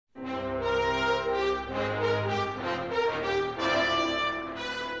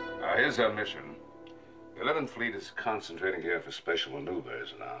Here's our mission. The 11th Fleet is concentrating here for special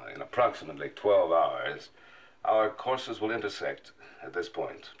maneuvers now. In approximately 12 hours, our courses will intersect at this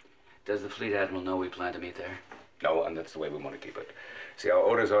point. Does the Fleet Admiral know we plan to meet there? No, and that's the way we want to keep it. See, our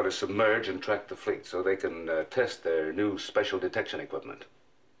orders are to submerge and track the fleet so they can test their new special detection equipment.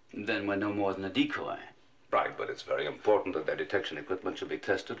 Then we're no more than a decoy. Right, but it's very important that their detection equipment should be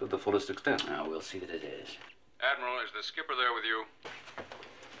tested to the fullest extent. Now, we'll see that it is. Admiral, is the skipper there with you?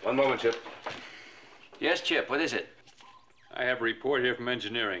 One moment, Chip. Yes, Chip, what is it? I have a report here from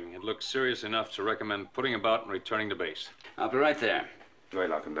engineering. It looks serious enough to recommend putting about and returning to base. I'll be right there. Go ahead,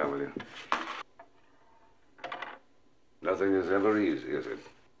 lock him down, will you? Nothing is ever easy, is it?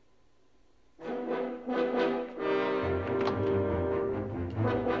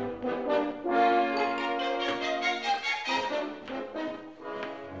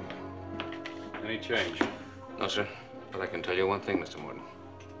 Any change? No, sir. But I can tell you one thing, Mr. Morton.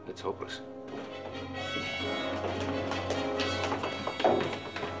 It's hopeless.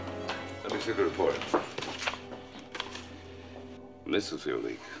 Let me see the report. Missile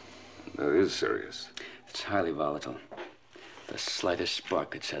leak. That is serious. It's highly volatile. The slightest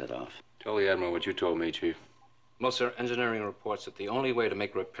spark could set it off. Tell the Admiral what you told me, Chief. Well, sir, engineering reports that the only way to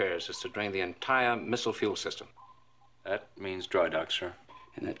make repairs is to drain the entire missile fuel system. That means dry dock, sir.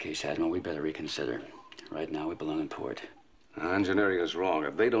 In that case, Admiral, we better reconsider. Right now, we belong in port. Engineering is wrong.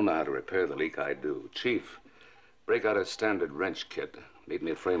 If they don't know how to repair the leak, I do. Chief, break out a standard wrench kit. Meet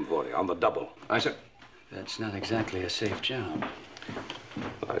me at frame 40, on the double. Aye, sir. That's not exactly a safe job.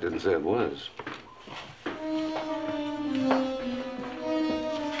 I didn't say it was.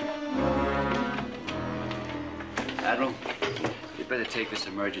 Admiral, you'd better take this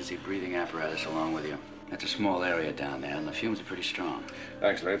emergency breathing apparatus along with you. That's a small area down there, and the fumes are pretty strong.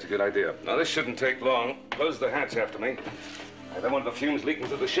 Actually, that's a good idea. Now, this shouldn't take long. Close the hatch after me. I don't want the fumes leaking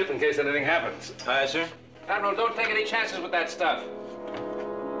through the ship in case anything happens. Aye, sir. Admiral, don't take any chances with that stuff.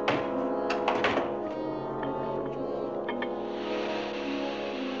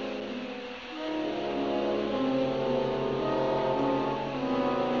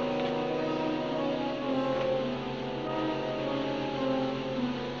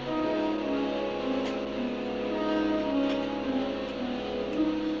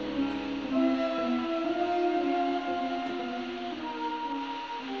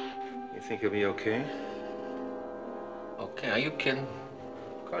 Think he'll be okay? Okay, are you kidding?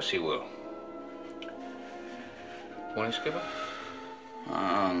 Of course he will. Morning, skipper?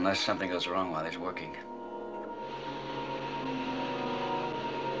 Oh, unless something goes wrong while he's working.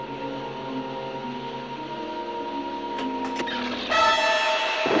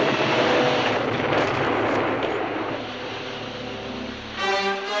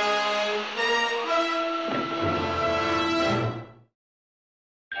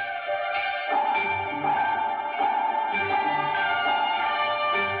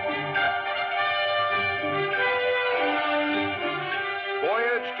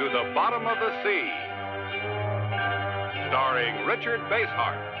 Voyage to the Bottom of the Sea, starring Richard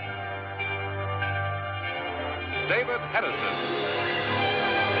Basehart, David Hedison,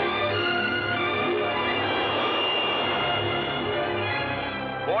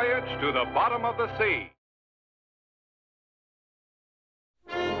 Voyage to the Bottom of the Sea.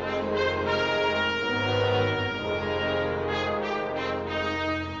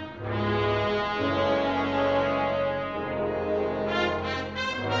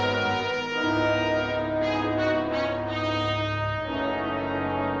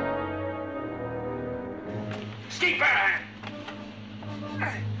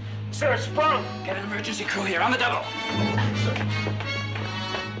 Sir, it's sprung. Get an emergency crew here on the double.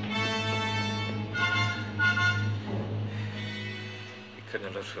 He couldn't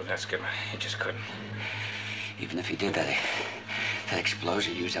have lived through that, skipper. He just couldn't. Even if he did, that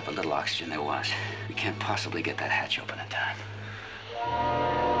explosion used up a little oxygen there was. We can't possibly get that hatch open in time.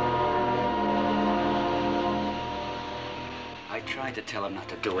 I tried to tell him not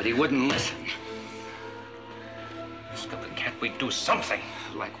to do it. He wouldn't listen. Skipper, can't we do something?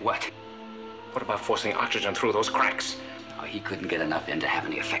 Like what? What about forcing oxygen through those cracks? Oh, he couldn't get enough in to have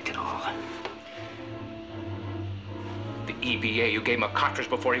any effect at all. The EVA, you gave him a cartridge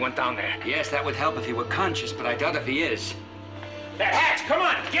before he went down there. Yes, that would help if he were conscious, but I doubt if he is. That hatch, come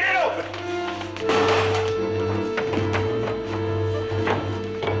on, get it open!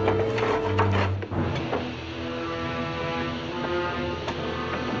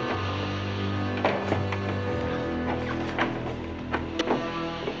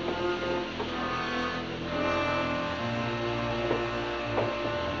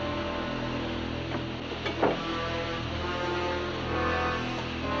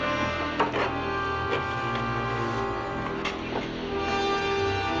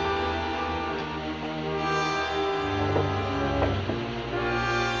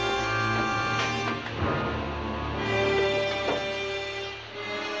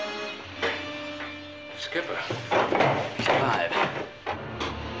 skipper? He's alive.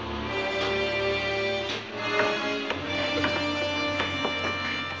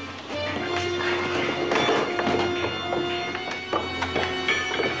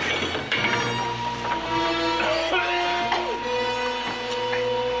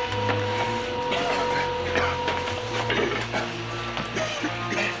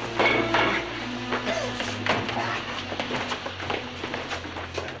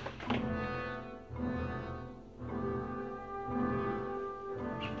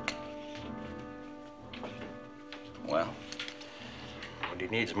 Well, What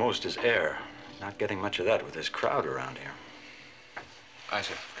he needs most is air. Not getting much of that with this crowd around here. Aye,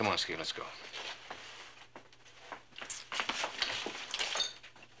 sir. Come on, Ski, let's go.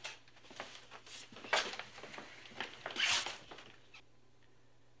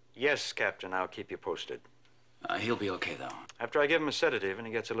 Yes, Captain, I'll keep you posted. he'll be okay, though. After I give him a sedative and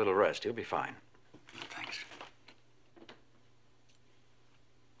he gets a little rest, he'll be fine. Thanks.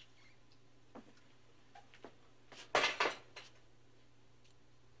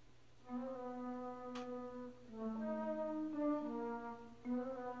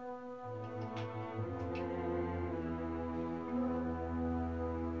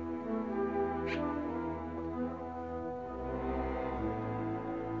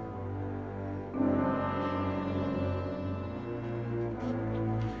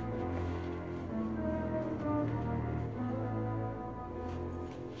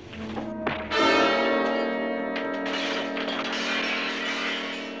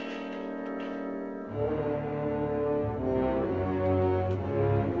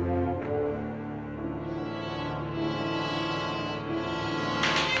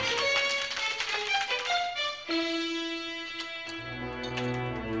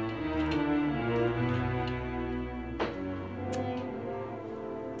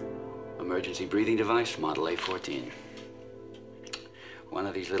 Emergency breathing device, model A14. One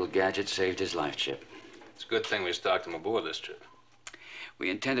of these little gadgets saved his life, Chip. It's a good thing we stocked him aboard this trip. We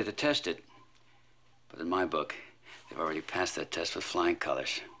intended to test it, but in my book, they've already passed that test with flying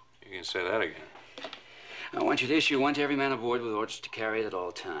colors. You can say that again. I want you to issue one to every man aboard with orders to carry it at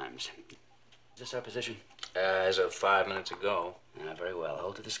all times. Is this our position? As of 5 minutes ago. Very well.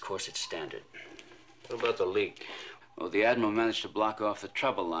 Hold to this course at standard. What about the leak? Well, the Admiral managed to block off the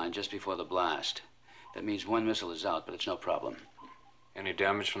trouble line just before the blast. That means one missile is out, but it's no problem. Any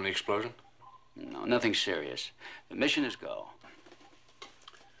damage from the explosion? No, nothing serious. The mission is go.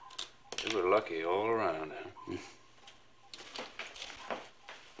 We were lucky all around.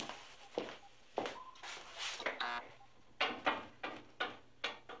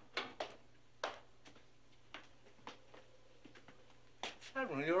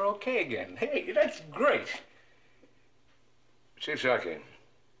 Admiral, you're okay again. Hey, that's great. Chief Sharkey,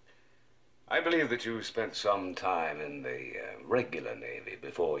 I believe that you spent some time in the regular Navy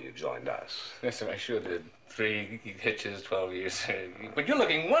before you joined us. Yes, sir, I sure did. 3 hitches, 12 years. But you're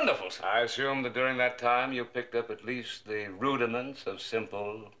looking wonderful, sir. I assume that during that time you picked up at least the rudiments of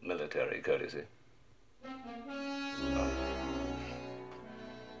simple military courtesy.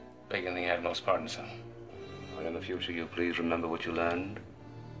 Begging the Admiral's pardon, sir. Well, in the future, you please remember what you learned.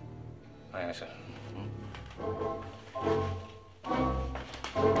 Aye, sir.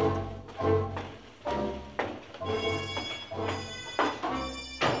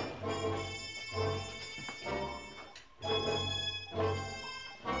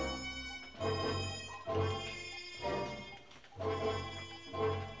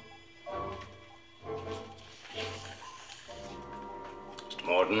 Mr.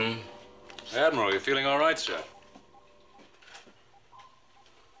 Morton. Admiral, you feeling all right, sir?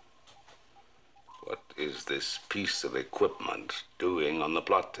 What is this piece of equipment doing on the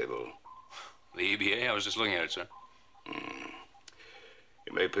plot table? The EBA? I was just looking at it, sir.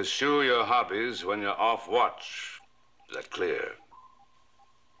 You may pursue your hobbies when you're off watch. Is that clear?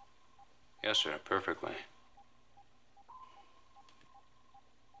 Yes, sir, perfectly.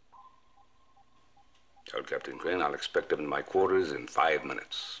 Tell Captain Crane I'll expect him in my quarters in 5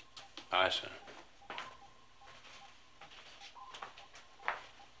 minutes. Aye, sir.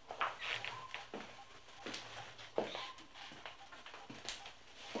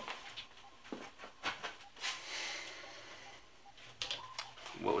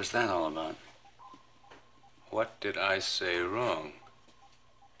 What was that all about? What did I say wrong?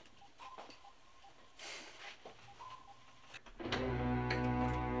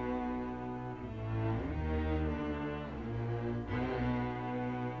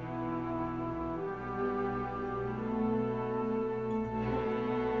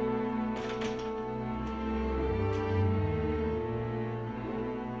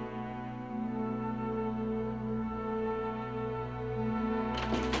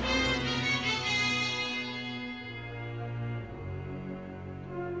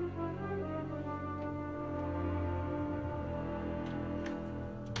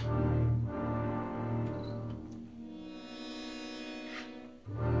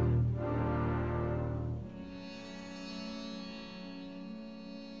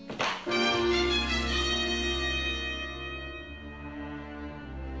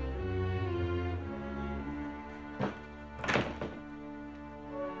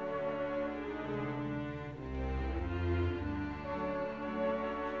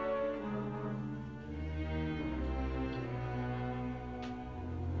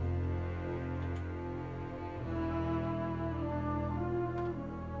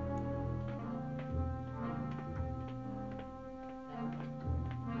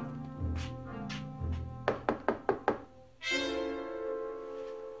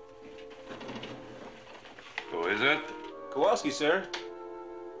 is it? Kowalski, sir.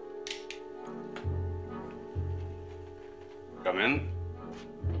 Come in.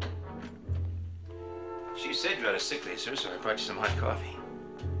 She said you had a sick day, sir, so I brought you some hot coffee.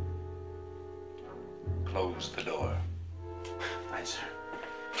 Close the door. Right, sir.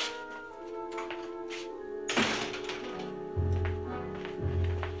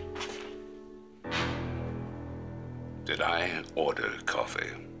 Did I order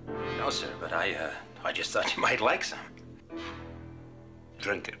coffee? No, sir, but I just thought you might like some.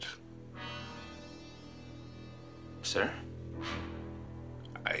 Drink it. Sir?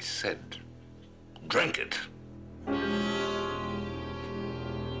 I said, drink it.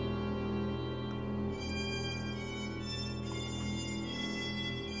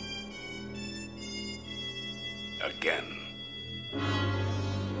 Again.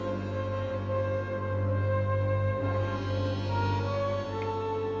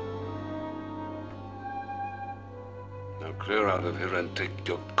 Now clear out of here and take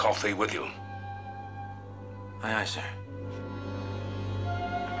your coffee with you. Aye, aye, sir.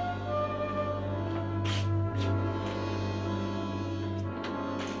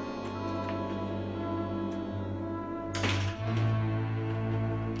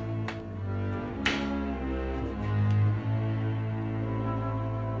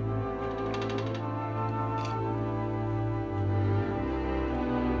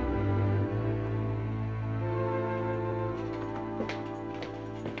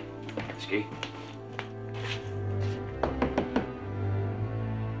 Ski?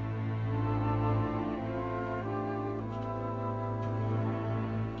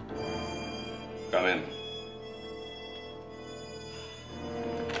 Come in.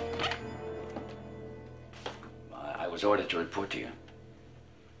 I was ordered to report to you.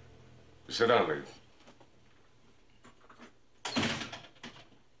 Sit down, please.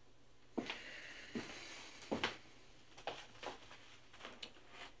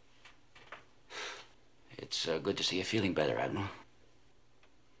 It's good to see you feeling better, Admiral.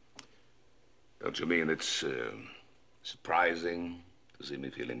 Don't you mean it's surprising to see me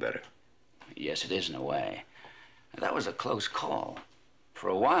feeling better? Yes, it is in a way. That was a close call. For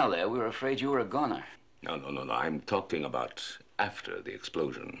a while there, we were afraid you were a goner. No. I'm talking about after the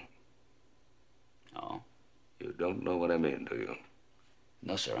explosion. Oh? You don't know what I mean, do you?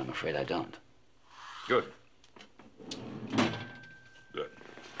 No, sir, I'm afraid I don't. Good. Good.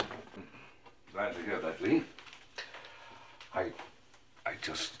 Glad to hear that, Lee. I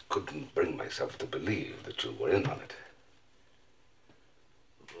just couldn't bring myself to believe that you were in on it.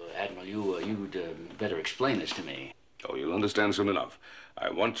 Admiral, you'd better explain this to me. Oh, you'll understand soon enough. I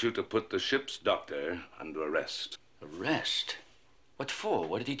want you to put the ship's doctor under arrest. Arrest? What for?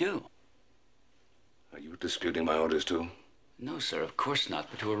 What did he do? Are you disputing my orders, too? No, sir, of course not.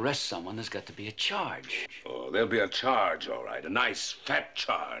 But to arrest someone, there's got to be a charge. Oh, there'll be a charge, all right. A nice, fat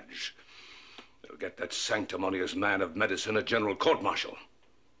charge. They'll get that sanctimonious man of medicine a general court-martial.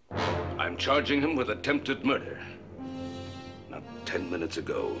 I'm charging him with attempted murder. Not 10 minutes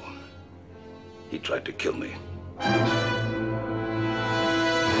ago, he tried to kill me.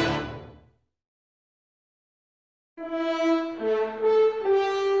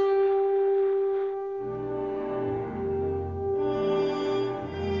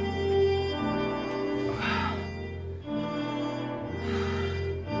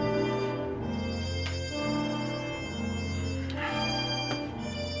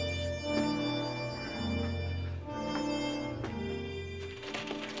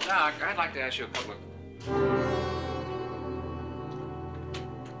 Doc, I'd like to ask you a couple of...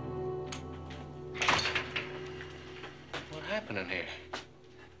 What happened in here?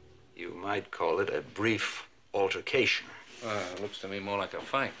 You might call it a brief altercation. It looks to me more like a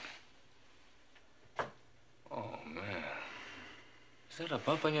fight. Oh, man. Is that a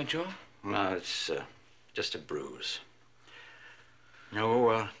bump on your jaw? No, it's just a bruise.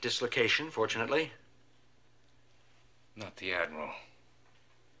 No dislocation, fortunately. Not the Admiral.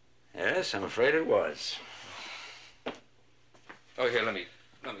 Yes, I'm afraid it was. Oh, here, let me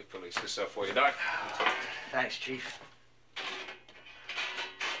police this up for you, Doc. Thanks, Chief.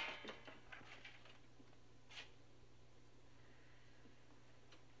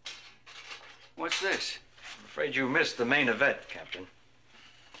 What's this? I'm afraid you missed the main event, Captain.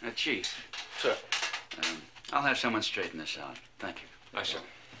 Chief. Sir. I'll have someone straighten this out. Thank you. Aye, sir.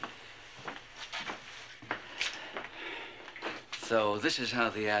 So this is how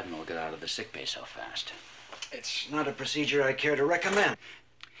the Admiral got out of the sickbay so fast. It's not a procedure I care to recommend.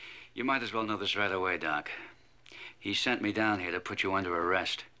 You might as well know this right away, Doc. He sent me down here to put you under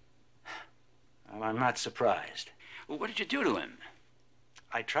arrest. Well, I'm not surprised. Well, what did you do to him?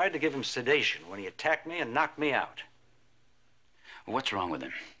 I tried to give him sedation when he attacked me and knocked me out. What's wrong with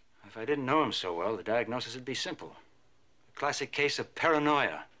him? If I didn't know him so well, the diagnosis would be simple. A classic case of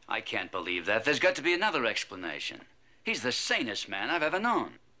paranoia. I can't believe that. There's got to be another explanation. He's the sanest man I've ever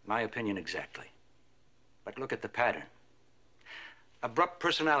known. My opinion exactly. But look at the pattern. Abrupt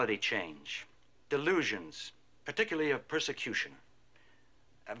personality change, delusions, particularly of persecution,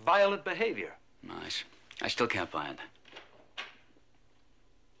 violent behavior. Nice. I still can't buy it.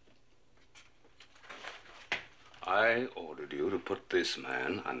 I ordered you to put this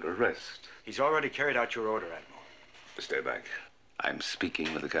man under arrest. He's already carried out your order, Admiral. Stay back. I'm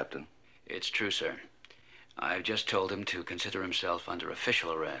speaking with the captain. It's true, sir. I've just told him to consider himself under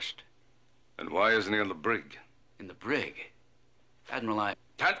official arrest. And why isn't he on the brig? In the brig? Admiral,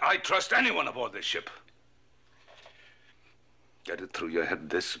 Can't I trust anyone aboard this ship? Get it through your head.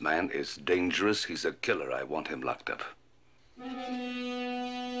 This man is dangerous. He's a killer. I want him locked up.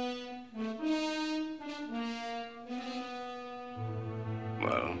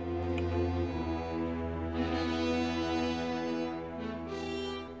 Well?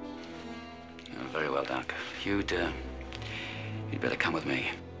 Very well, Doc. You'd better come with me.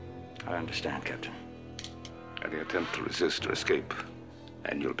 I understand, Captain. Any attempt to resist or escape,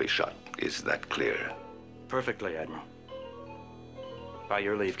 and you'll be shot. Is that clear? Perfectly, Admiral. By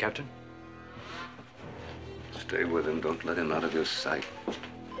your leave, Captain. Stay with him. Don't let him out of your sight.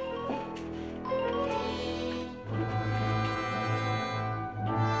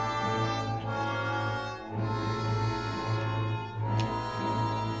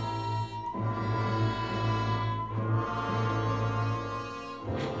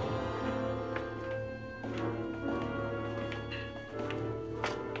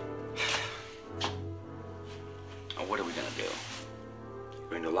 What are we gonna do? You're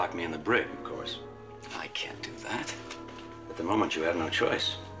going to lock me in the brig, of course. I can't do that. At the moment, you have no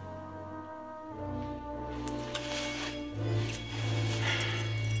choice.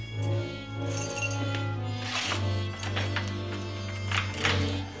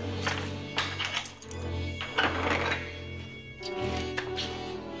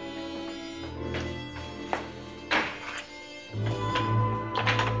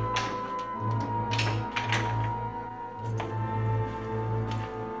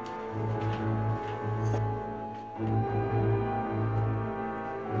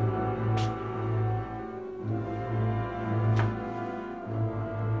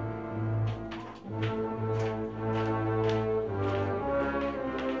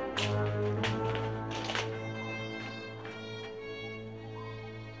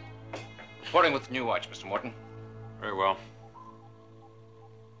 Reporting with New Watch, Mr. Morton. Very well.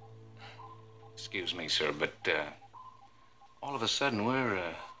 Excuse me, sir, but all of a sudden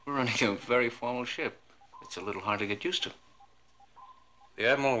we're running a very formal ship. It's a little hard to get used to. The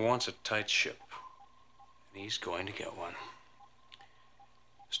Admiral wants a tight ship, and he's going to get one.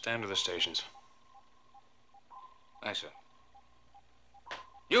 Stand to the stations. Aye, sir.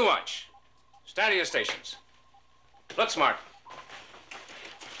 New Watch, stand to your stations. Look smart.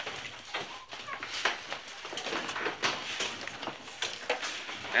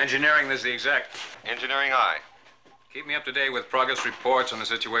 Engineering, this is the exec. Engineering, aye. Keep me up to date with progress reports on the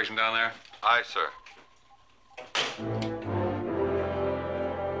situation down there. Aye, sir.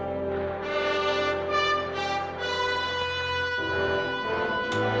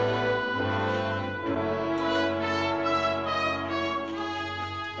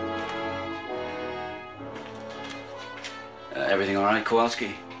 Everything all right,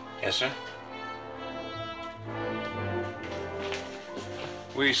 Kowalski? Yes, sir.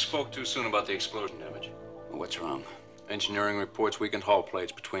 We spoke too soon about the explosion damage. What's wrong? Engineering reports weakened hull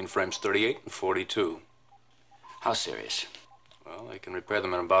plates between frames 38 and 42. How serious? Well, they can repair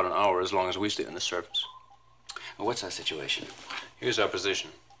them in about an hour as long as we stay on the surface. Well, what's our situation? Here's our position.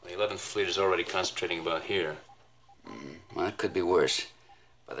 The 11th Fleet is already concentrating about here. Well, it could be worse.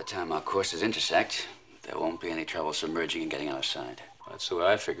 By the time our courses intersect, there won't be any trouble submerging and getting our side. That's the way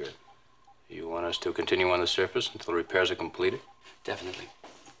I figured. You want us to continue on the surface until the repairs are completed? Definitely.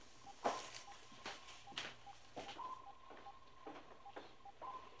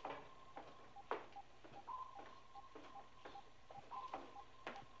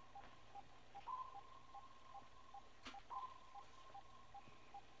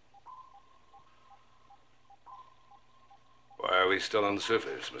 Why are we still on the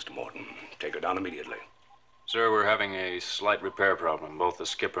surface, Mr. Morton? Take her down immediately. Sir, we're having a slight repair problem. Both the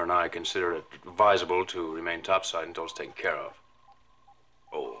skipper and I consider it advisable to remain topside until it's taken care of.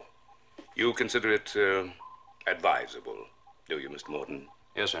 Oh, you consider it advisable, do you, Mr. Morton?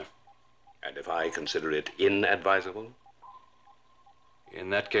 Yes, sir. And if I consider it inadvisable? In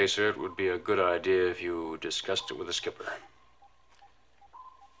that case, sir, it would be a good idea if you discussed it with the skipper.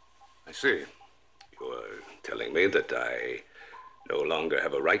 I see. You are telling me that I no longer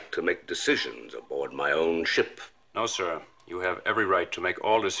have a right to make decisions aboard my own ship. No, sir. You have every right to make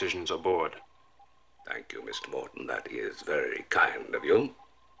all decisions aboard. Thank you, Mr. Morton. That is very kind of you.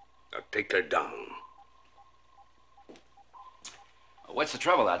 Now take her down. What's the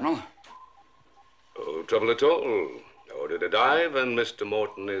trouble, Admiral? No trouble at all. Ordered a dive, and Mr.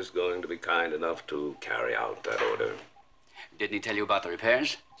 Morton is going to be kind enough to carry out that order. Didn't he tell you about the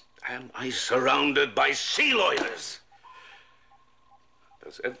repairs? Am I surrounded by sea lawyers?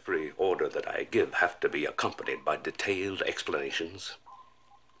 Does every order that I give have to be accompanied by detailed explanations?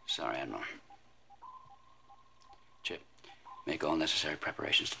 Sorry, Admiral. Chip, make all necessary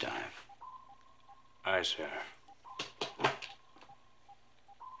preparations to dive. Aye, sir.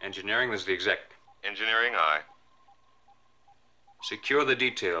 Engineering, this is the exec. Engineering, aye. Secure the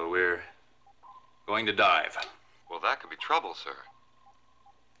detail. We're going to dive. Well, that could be trouble, sir.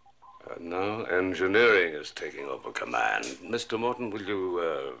 Now engineering is taking over command. Mr. Morton, will you,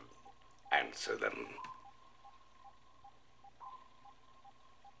 answer them?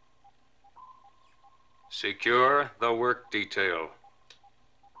 Secure the work detail.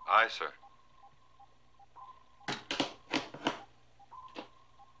 Aye, sir.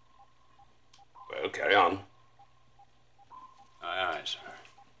 Well, carry on. Aye, aye, sir.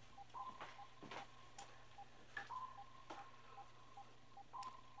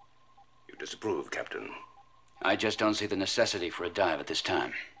 You disapprove, Captain. I just don't see the necessity for a dive at this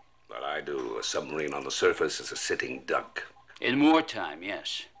time. Well, I do. A submarine on the surface is a sitting duck. In wartime,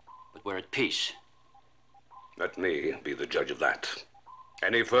 yes. But we're at peace. Let me be the judge of that.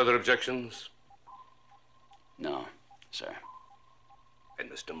 Any further objections? No, sir. And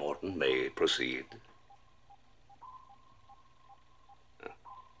Mr. Morton may proceed.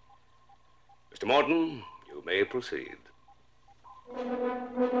 Mr. Morton, you may proceed.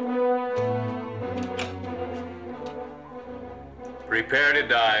 Prepare to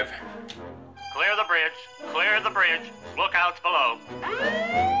dive. Clear the bridge. Clear the bridge. Lookouts below.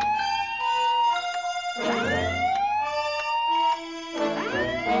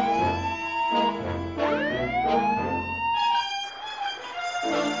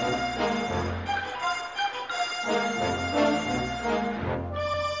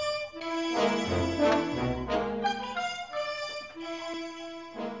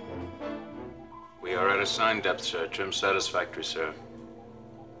 We are at assigned depth, sir. Trim satisfactory, sir.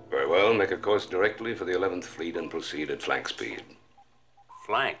 Very well. Make a course directly for the 11th Fleet and proceed at flank speed.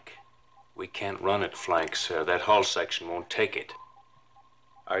 Flank? We can't run at flank, sir. That hull section won't take it.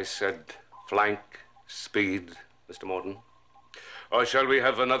 I said flank speed, Mr. Morton. Or shall we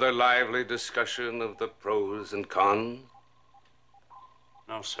have another lively discussion of the pros and cons?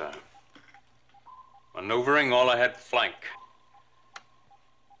 No, sir. Maneuvering all ahead flank.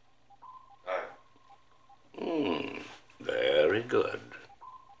 Very good.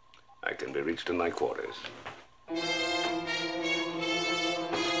 I can be reached in my quarters.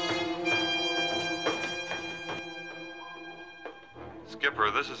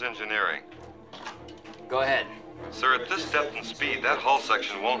 Skipper, this is engineering. Go ahead. Sir, at this depth and speed, that hull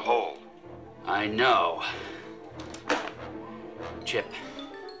section won't hold. I know. Chip,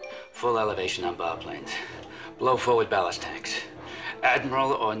 full elevation on bow planes. Blow forward ballast tanks.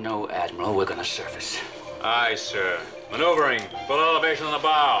 Admiral or no admiral, we're gonna surface. Aye, sir. Maneuvering. Full elevation on the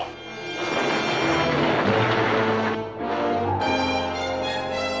bow.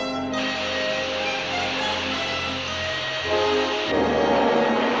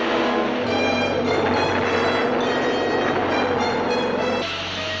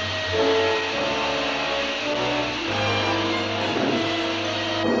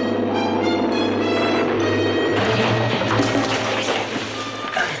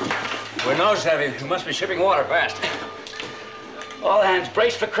 We're nose heavy. We must be shipping water fast. All hands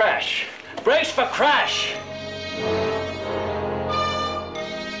brace for crash. Brace for crash!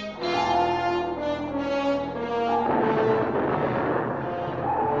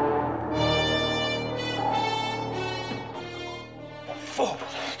 The fool!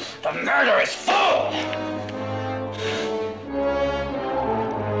 The murderous fool!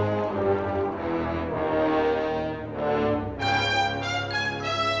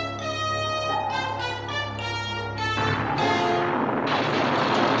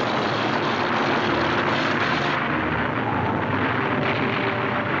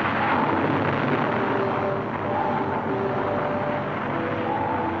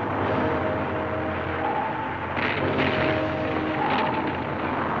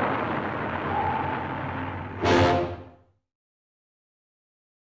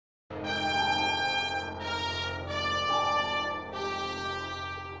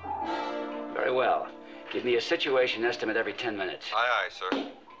 Give me a situation estimate every 10 minutes. Aye, aye,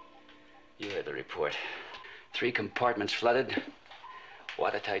 sir. You heard the report. 3 compartments flooded,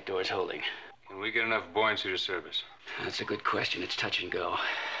 watertight doors holding. Can we get enough buoyancy to service? That's a good question. It's touch and go.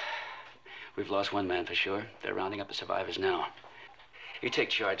 We've lost 1 man for sure. They're rounding up the survivors now. You take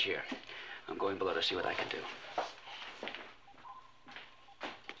charge here. I'm going below to see what I can do.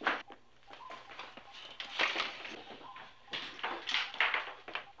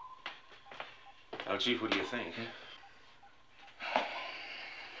 Well, Chief, what do you think?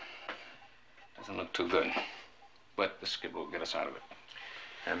 Doesn't look too good. But the skipper will get us out of it.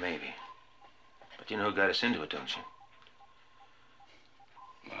 Maybe. But you know who got us into it, don't you?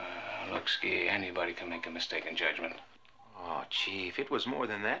 Look, Ski, anybody can make a mistake in judgment. Oh, Chief, it was more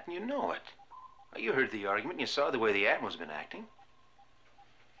than that, and you know it. Well, you heard the argument, and you saw the way the Admiral's been acting.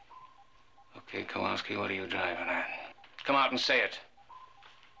 Okay, Kowalski, what are you driving at? Come out and say it.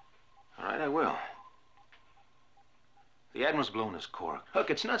 All right, I will. The Admiral's blown his cork. Look,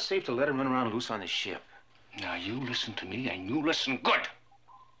 it's not safe to let him run around loose on the ship. Now, you listen to me, and you listen good.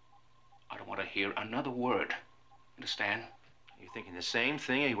 I don't want to hear another word. Understand? You're thinking the same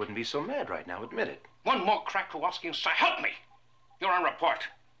thing, or you wouldn't be so mad right now. Admit it. One more crack, Kowalski, and say, help me. You're on report.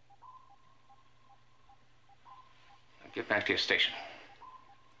 Now get back to your station.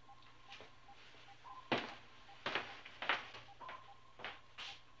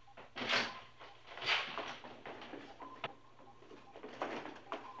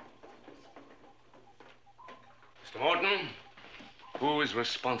 Mr. Morton, who is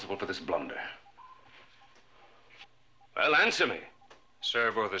responsible for this blunder? Well, answer me.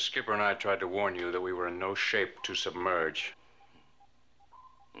 Sir, both the skipper and I tried to warn you that we were in no shape to submerge.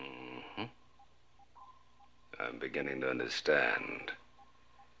 Mm-hmm. I'm beginning to understand.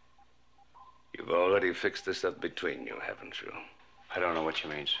 You've already fixed this up between you, haven't you? I don't know what you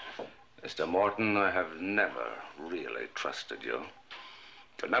mean, sir. Mr. Morton, I have never really trusted you.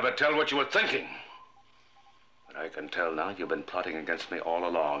 Could never tell what you were thinking. But I can tell now you've been plotting against me all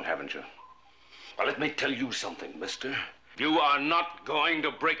along, haven't you? Well, let me tell you something, mister. You are not going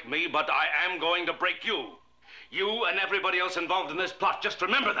to break me, but I am going to break you. You and everybody else involved in this plot. Just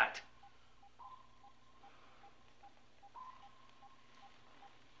remember that.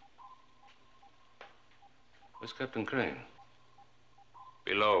 Where's Captain Crane?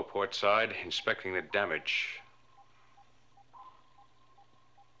 Below, port side, inspecting the damage.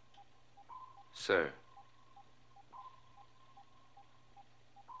 Sir.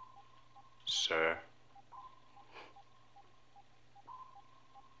 Sir.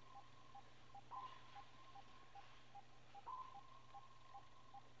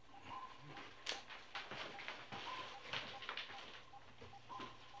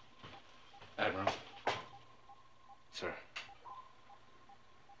 Admiral. Sir.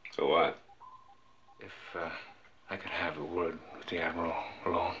 So what? If I could have a word with the Admiral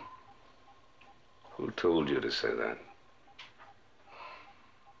alone. Who told you to say that?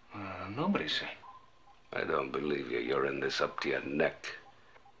 Nobody, sir. I don't believe you. You're in this up to your neck.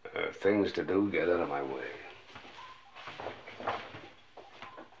 Things to do, get out of my way. Aye,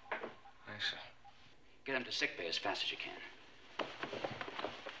 sir. Get him to sickbay as fast as you can.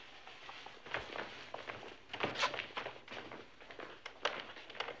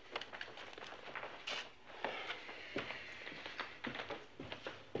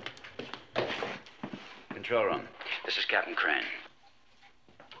 Control room. This is Captain Crane.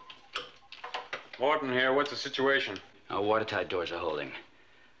 Morton here. What's the situation? Our watertight doors are holding.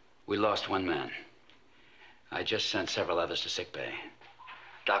 We lost 1 man. I just sent several others to sickbay.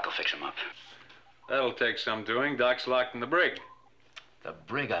 Doc will fix him up. That'll take some doing. Doc's locked in the brig. The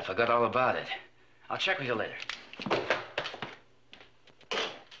brig, I forgot all about it. I'll check with you later.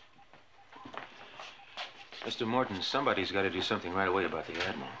 Mr. Morton, somebody's got to do something right away about the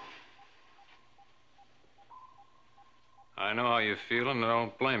Admiral. I know how you feel, and I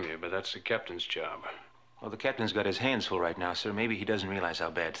don't blame you, but that's the captain's job. Well, the captain's got his hands full right now, sir. Maybe he doesn't realize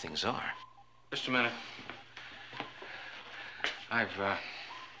how bad things are. Just a minute. I've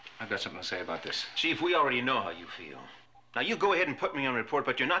got something to say about this. Chief, we already know how you feel. Now, you go ahead and put me on report,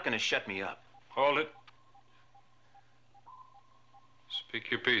 but you're not going to shut me up. Hold it. Speak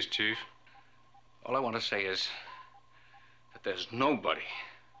your piece, Chief. All I want to say is that there's nobody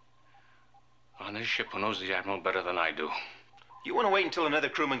on this ship who knows the Admiral better than I do. You want to wait until another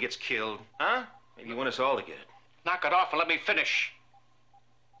crewman gets killed, huh? Maybe you want us all to get it. Knock it off and let me finish.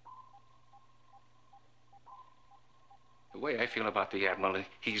 The way I feel about the Admiral,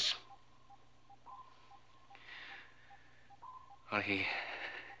 he's... Well,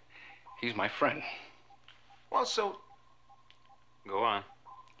 he's my friend. Well, so... Go on.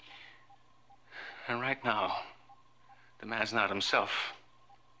 And right now, the man's not himself.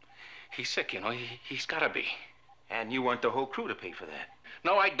 He's sick, you know. He's got to be. And you want the whole crew to pay for that?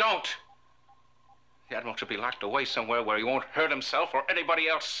 No, I don't. The Admiral should be locked away somewhere where he won't hurt himself or anybody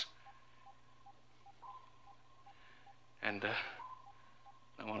else. And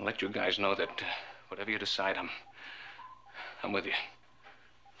I want to let you guys know that whatever you decide, I'm with you.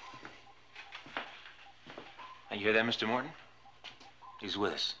 Now, you hear that, Mr. Morton? He's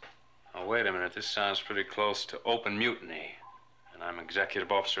with us. Now, wait a minute. This sounds pretty close to open mutiny. And I'm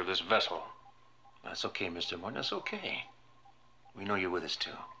executive officer of this vessel. That's okay, Mr. Morton. That's okay. We know you're with us,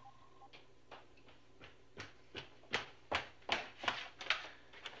 too.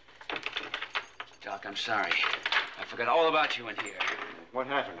 Doc, I'm sorry. I forgot all about you in here. What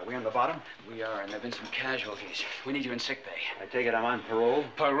happened? Are we on the bottom? We are, and there have been some casualties. We need you in sick bay. I take it I'm on parole?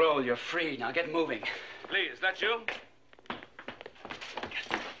 Parole, you're free. Now get moving. Lee, is that you?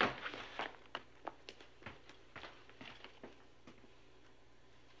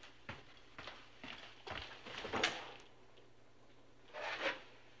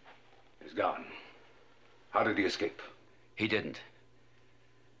 He's gone. How did he escape? He didn't.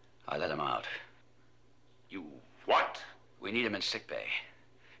 I let him out. You what? We need him in sick bay.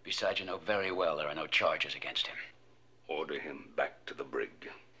 Besides, you know very well there are no charges against him. Order him back to the brig.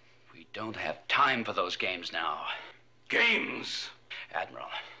 We don't have time for those games now. Games? Admiral,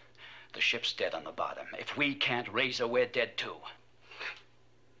 the ship's dead on the bottom. If we can't raise her, we're dead too.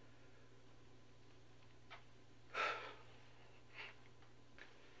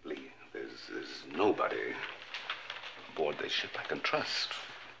 Lee, there's nobody aboard this ship I can trust.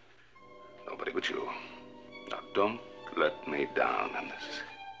 Nobody but you. Now, don't let me down on this.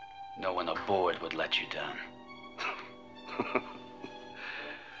 No one aboard would let you down.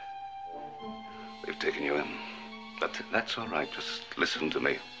 We've taken you in. That's all right. Just listen to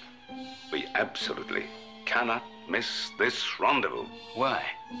me. We absolutely cannot miss this rendezvous. Why?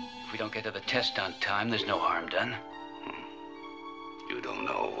 If we don't get to the test on time, there's no harm done. You don't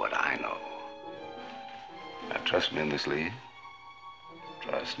know what I know. Now, trust me in this, Lee.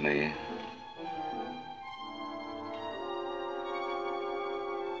 Trust me.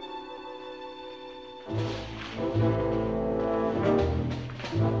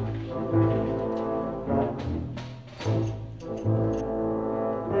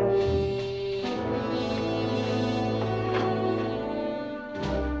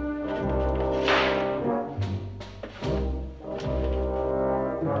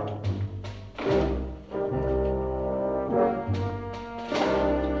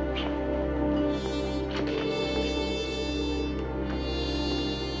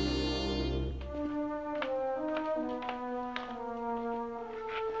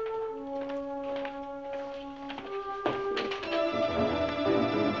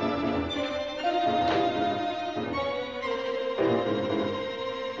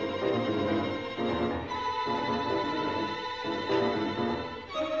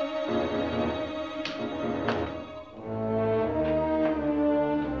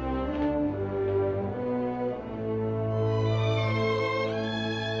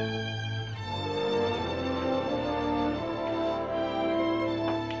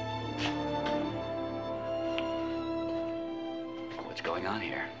 What's going on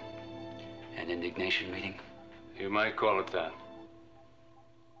here? An indignation meeting? You might call it that.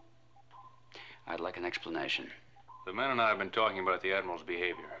 I'd like an explanation. The men and I have been talking about the Admiral's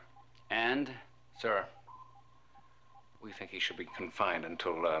behavior. And? Sir, we think he should be confined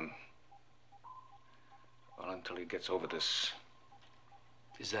until, well, until he gets over this.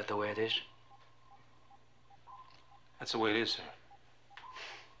 Is that the way it is? That's the way it is, sir.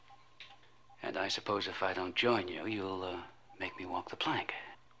 And I suppose if I don't join you, you'll, make me walk the plank.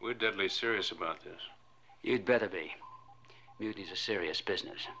 We're deadly serious about this. You'd better be. Mutiny's a serious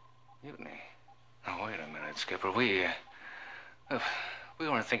business. Mutiny? Now, wait a minute, Skipper. We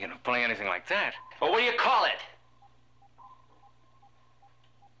weren't thinking of playing anything like that. Well, what do you call it?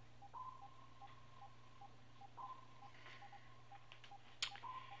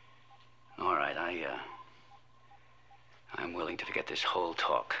 All right, I'm willing to forget this whole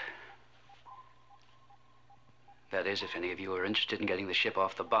talk. That is, if any of you are interested in getting the ship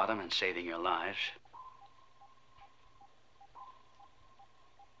off the bottom and saving your lives.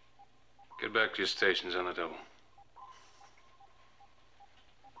 Get back to your stations on the double.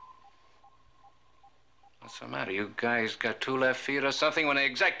 What's the matter? You guys got two left feet or something? When the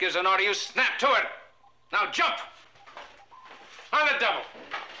exec gives an order, you snap to it. Now jump! On the double!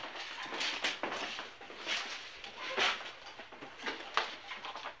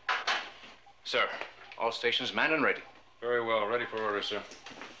 Sir, all stations manned and ready. Very well. Ready for orders, sir.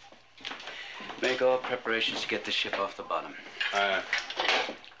 Make all preparations to get the ship off the bottom. Now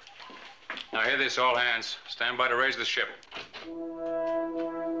hear this, all hands. Stand by to raise the ship.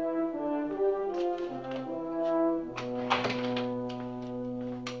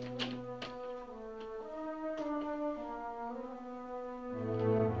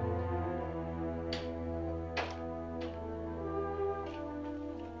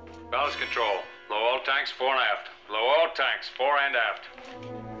 Ballast control. Low all tanks, fore and aft. Low all tanks, fore and aft.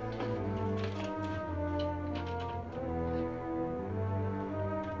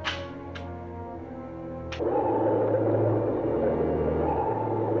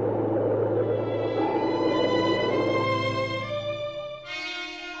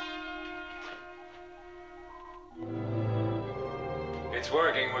 It's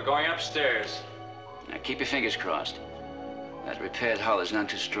working. We're going upstairs. Now keep your fingers crossed. That repaired hull is none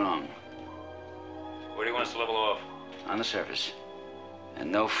too strong. Where do you want us to level off? On the surface.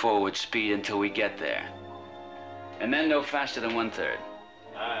 And no forward speed until we get there. And then no faster than 1/3.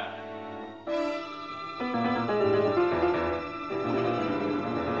 Aye.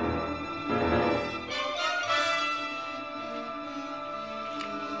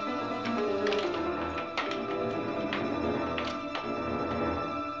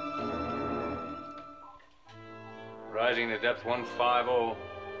 Rising to depth 150.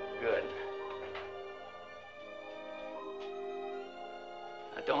 Good.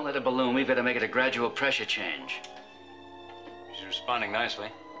 Now don't let it balloon. We've got to make it a gradual pressure change. She's responding nicely.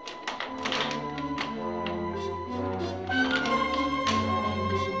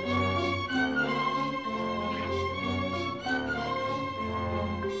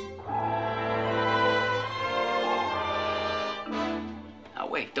 Now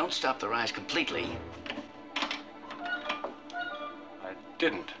wait, don't stop the rise completely. I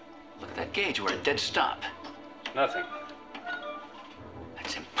didn't. Look at that gauge. We're at dead stop. Nothing.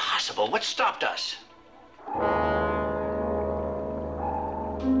 That's impossible. What stopped us?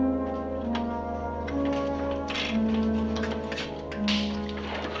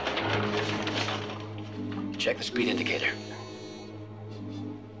 Check the speed indicator.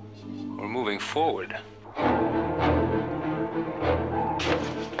 We're moving forward.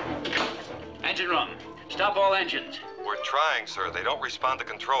 Engine room. Stop all engines. We're trying, sir. They don't respond to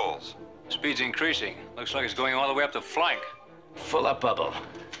controls. Speed's increasing. Looks like it's going all the way up to flank. Full up bubble.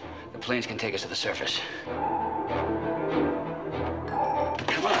 The planes can take us to the surface. Come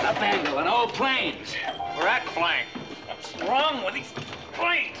on, up angle on all planes. We're at flank. What's wrong with these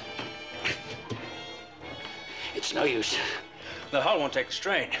planes? It's no use. The hull won't take the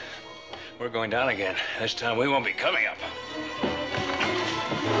strain. We're going down again. This time we won't be coming up.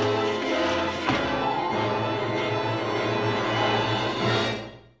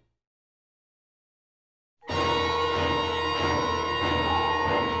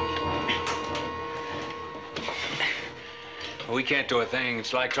 We can't do a thing.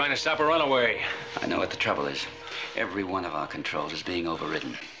 It's like trying to stop a runaway. I know what the trouble is. Every one of our controls is being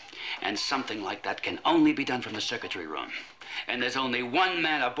overridden. And something like that can only be done from the circuitry room. And there's only one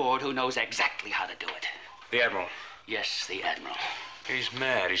man aboard who knows exactly how to do it. The Admiral. Yes, the Admiral. He's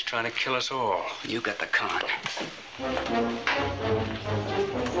mad. He's trying to kill us all. You got the con.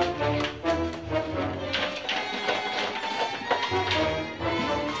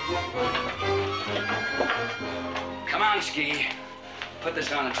 Come on, Ski. Put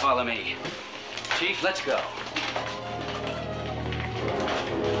this on and follow me. Chief, let's go.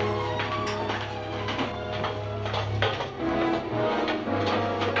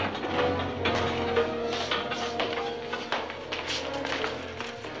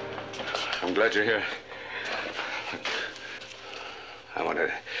 I'm glad you're here. I want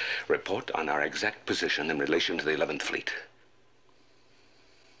to report on our exact position in relation to the 11th Fleet.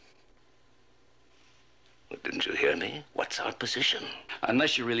 Didn't you hear me? What's our position?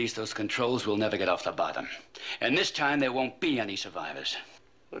 Unless you release those controls, we'll never get off the bottom. And this time, there won't be any survivors.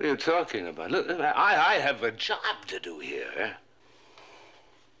 What are you talking about? Look, I have a job to do here.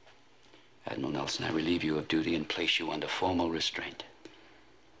 Admiral Nelson, I relieve you of duty and place you under formal restraint.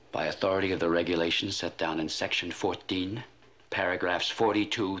 By authority of the regulations set down in Section 14, paragraphs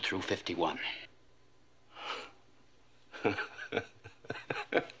 42 through 51.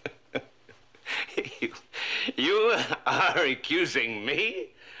 You are accusing me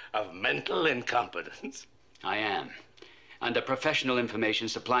of mental incompetence? I am. Under professional information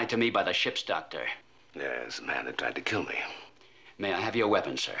supplied to me by the ship's doctor. Yes, the man that tried to kill me. May I have your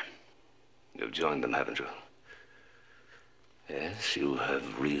weapon, sir? You've joined them, haven't you? Yes, you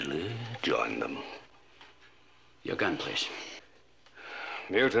have really joined them. Your gun, please.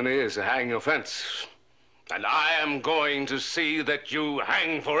 Mutiny is a hanging offense. And I am going to see that you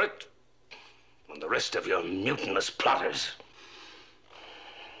hang for it. And the rest of your mutinous plotters.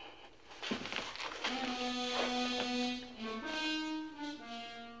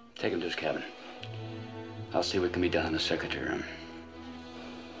 Take him to his cabin. I'll see what can be done in the secretary room.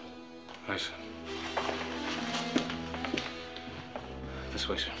 Aye, sir. This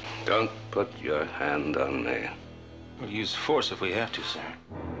way, sir. Don't put your hand on me. We'll use force if we have to, sir.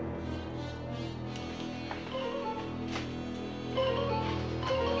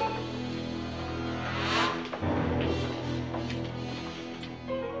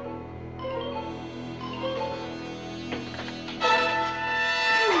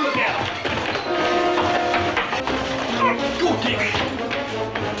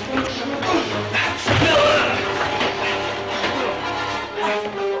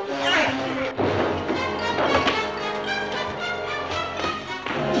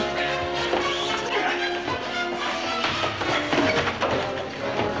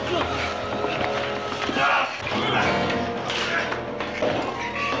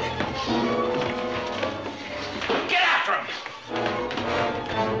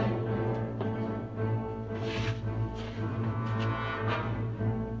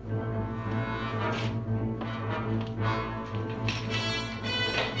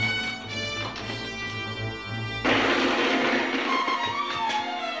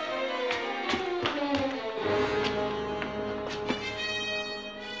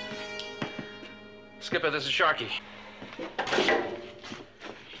 Skipper, this is Sharkey.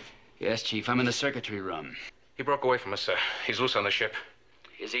 Yes, Chief, I'm in the circuitry room. He broke away from us, sir. He's loose on the ship.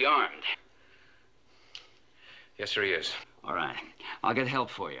 Is he armed? Yes, sir, he is. All right. I'll get help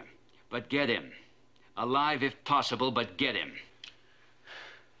for you. But get him. Alive if possible, but get him.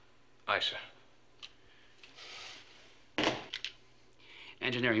 Aye, sir.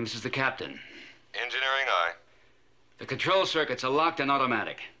 Engineering, this is the captain. Engineering, aye. The control circuits are locked and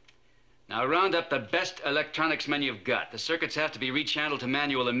automatic. Now round up the best electronics men you've got. The circuits have to be rechanneled to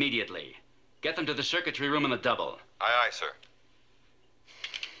manual immediately. Get them to the circuitry room in the double. Aye, aye, sir.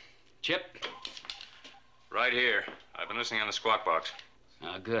 Chip? Right here. I've been listening on the squawk box.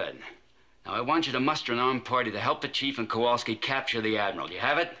 Oh, good. Now I want you to muster an armed party to help the chief and Kowalski capture the admiral. You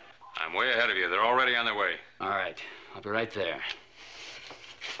have it? I'm way ahead of you. They're already on their way. All right. I'll be right there.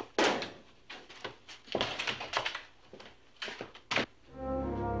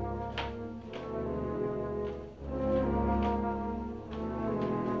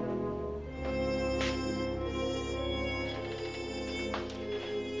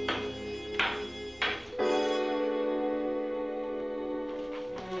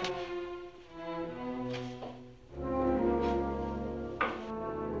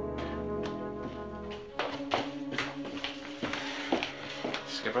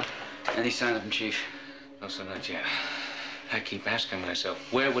 Skipper? Any sign of him, Chief? No, sir, not yet. I keep asking myself,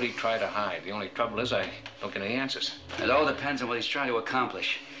 where would he try to hide? The only trouble is I don't get any answers. It all depends on what he's trying to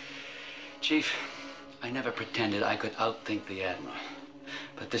accomplish. Chief, I never pretended I could outthink the admiral.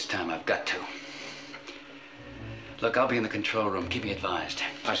 But this time I've got to. Look, I'll be in the control room. Keep me advised.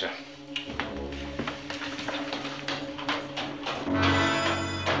 Aye, sir.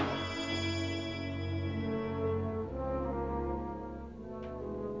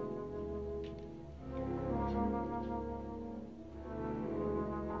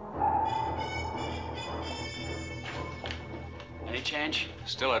 Any change?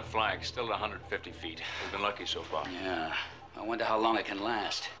 Still at flag, still at 150 feet. We've been lucky so far. Yeah. I wonder how long it can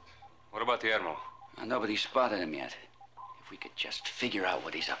last. What about the Admiral? Nobody's spotted him yet. If we could just figure out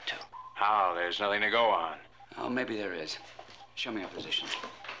what he's up to. How? There's nothing to go on. Oh, maybe there is. Show me our position.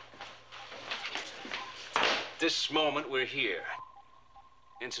 This moment, we're here.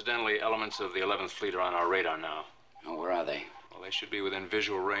 Incidentally, elements of the 11th Fleet are on our radar now. Oh, where are they? Well, they should be within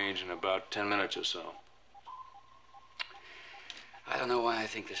visual range in about 10 minutes or so. I don't know why I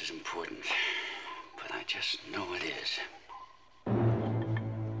think this is important, but I just know it is.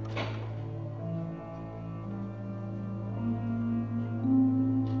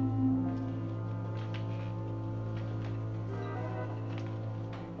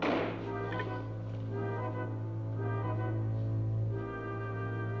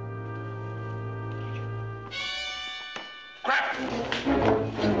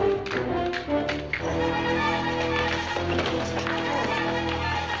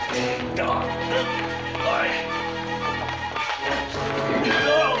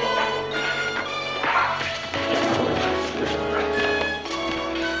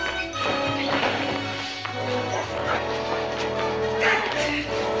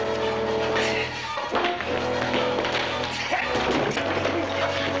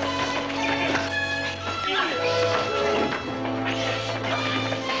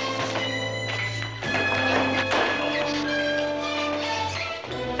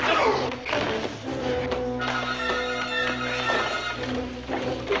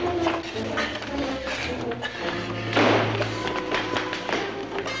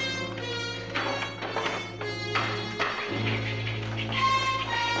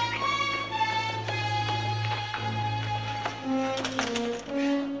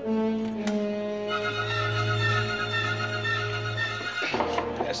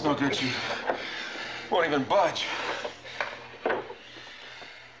 It's no good. You won't even budge.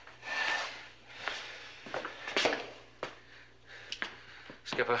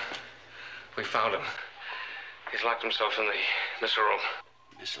 Skipper, we found him. He's locked himself in the missile room.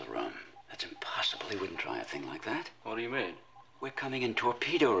 Missile room? That's impossible. He wouldn't try a thing like that. What do you mean? We're coming in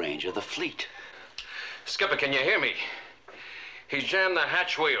torpedo range of the fleet. Skipper, can you hear me? He's jammed the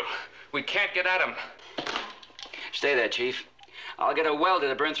hatch wheel. We can't get at him. Stay there, Chief. I'll get a welder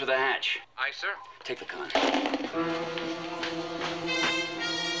to burn through the hatch. Aye, sir. Take the con.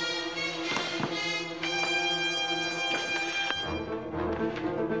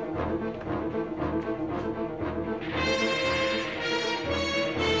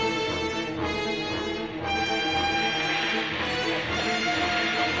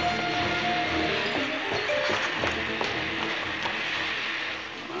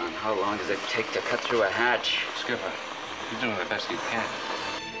 How long does it take to cut through a hatch? Skipper, you're doing the best you can.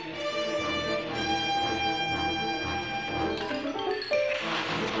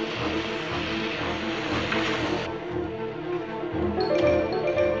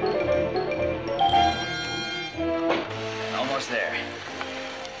 Almost there.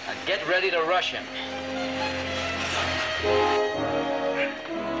 Now get ready to rush him.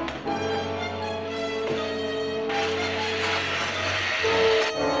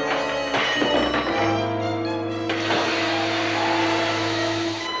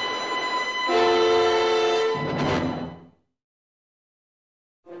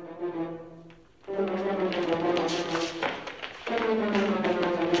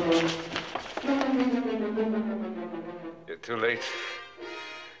 You're too late.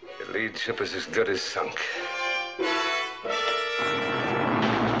 Your lead ship is as good as sunk.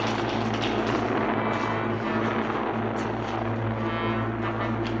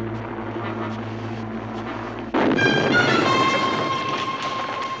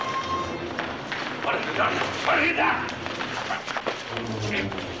 What have you done? What have you done?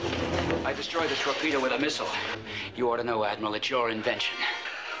 I destroyed the torpedo with a missile. You ought to know, Admiral, it's your invention.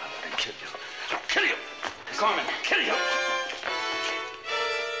 I'm gonna kill you. I'll kill you! Corman, kill you!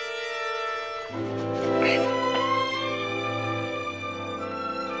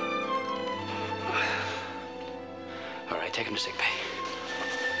 All right, take him to sick bay.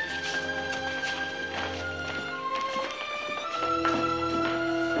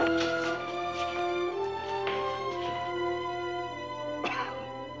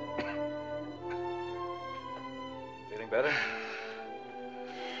 Feeling better?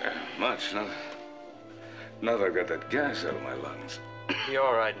 Much. Now that I've got that gas out of my lungs. Be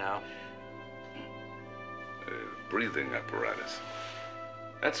all right now. Breathing apparatus.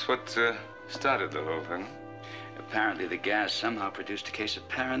 That's what started the whole thing. Apparently, the gas somehow produced a case of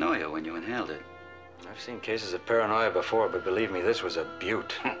paranoia when you inhaled it. I've seen cases of paranoia before, but believe me, this was a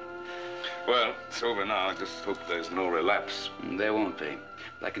beaut. Well, it's over now. I just hope there's no relapse. There won't be.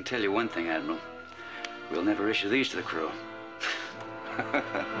 But I can tell you one thing, Admiral. We'll never issue these to the crew.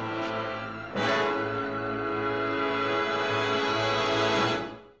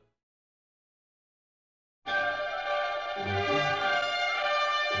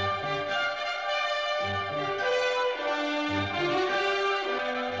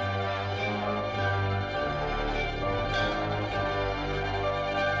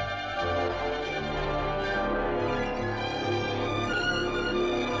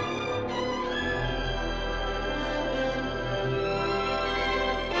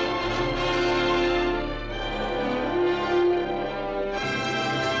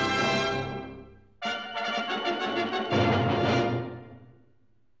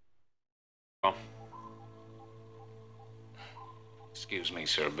 Excuse me,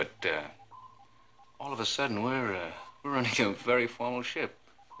 sir, but all of a sudden we're running a very formal ship.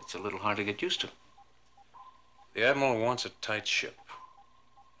 It's a little hard to get used to. The Admiral wants a tight ship,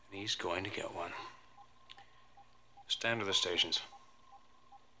 and he's going to get one. Stand to the stations.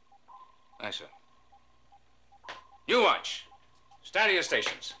 Aye, sir. You watch. Stand to your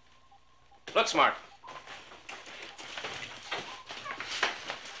stations. Look smart.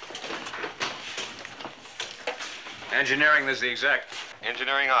 Engineering, this is the exec.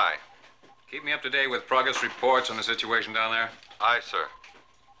 Engineering, aye. Keep me up to date with progress reports on the situation down there. Aye, sir.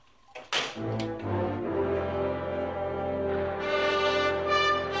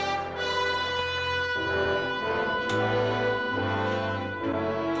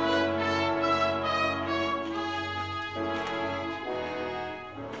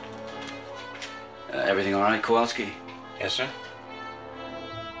 Everything all right, Kowalski? Yes, sir.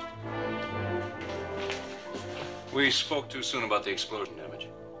 We spoke too soon about the explosion damage.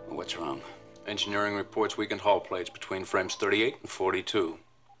 What's wrong? Engineering reports weakened hull plates between frames 38 and 42.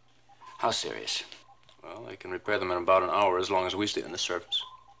 How serious? Well, they can repair them in about an hour as long as we stay on the surface.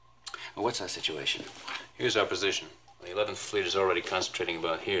 Well, what's our situation? Here's our position. The 11th Fleet is already concentrating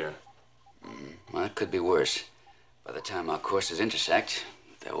about here. Well, it could be worse. By the time our courses intersect,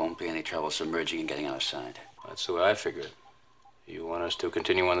 there won't be any trouble submerging and getting outside. That's the way I figure it. You want us to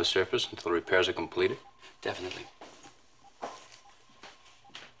continue on the surface until the repairs are completed? Definitely.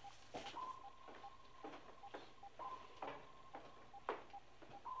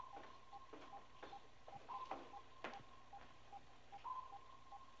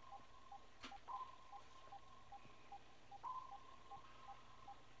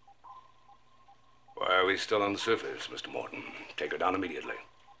 Why are we still on the surface, Mr. Morton? Take her down immediately.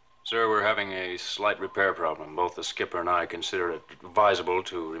 Sir, we're having a slight repair problem. Both the skipper and I consider it advisable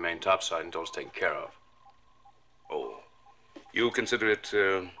to remain topside until it's taken care of. Oh, you consider it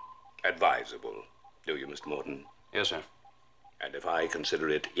advisable, do you, Mr. Morton? Yes, sir. And if I consider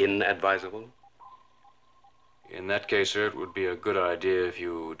it inadvisable? In that case, sir, it would be a good idea if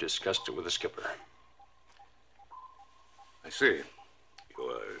you discussed it with the skipper. I see. You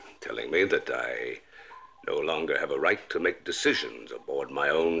are telling me that I no longer have a right to make decisions aboard my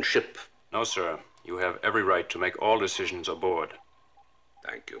own ship. No, sir. You have every right to make all decisions aboard.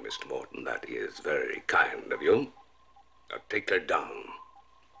 Thank you, Mr. Morton. That is very kind of you. Now take her down.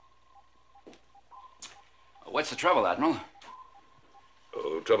 What's the trouble, Admiral?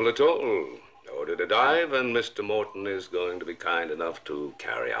 No trouble at all. Order to dive, and Mr. Morton is going to be kind enough to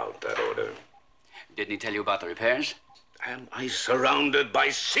carry out that order. Didn't he tell you about the repairs? Am I surrounded by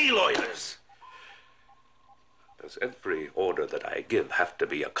sea lawyers? Does every order that I give have to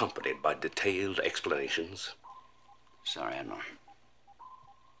be accompanied by detailed explanations? Sorry, Admiral.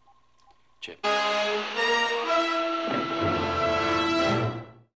 Chip.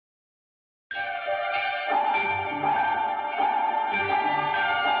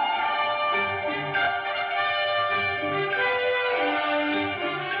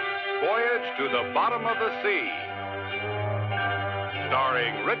 Voyage to the Bottom of the Sea.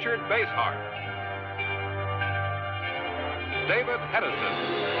 Starring Richard Basehart, David Hedison,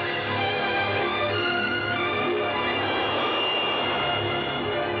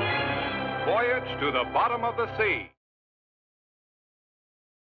 Voyage to the Bottom of the Sea.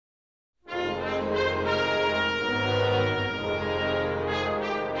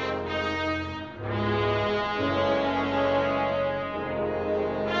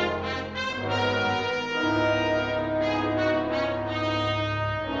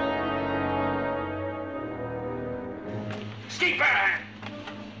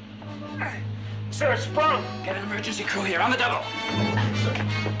 Sir, it's sprung. Get an emergency crew here on the double.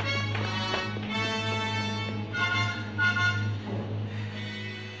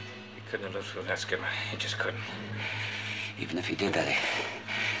 He couldn't have lived through that, Skipper. He just couldn't. Even if he did that,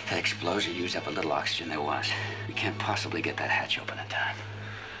 that explosion used up a little oxygen there was. We can't possibly get that hatch open in time.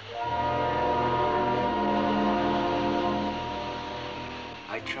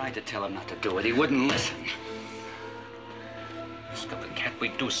 I tried to tell him not to do it. He wouldn't listen. Skipper, can't we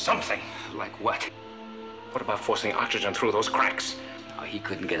do something? Like what? What about forcing oxygen through those cracks? Oh, he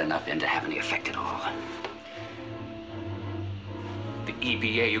couldn't get enough in to have any effect at all. The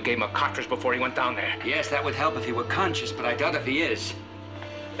EVA, you gave him a cartridge before he went down there. Yes, that would help if he were conscious, but I doubt if he is.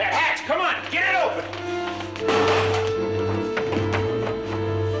 That hatch, come on, get it open.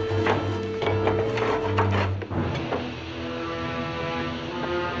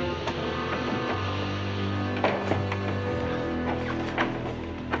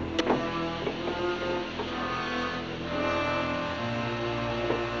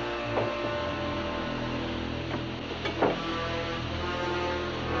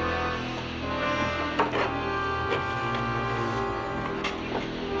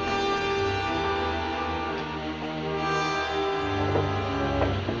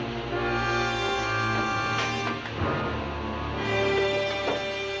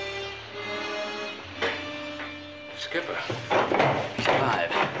 Skipper. He's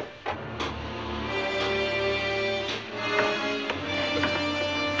alive.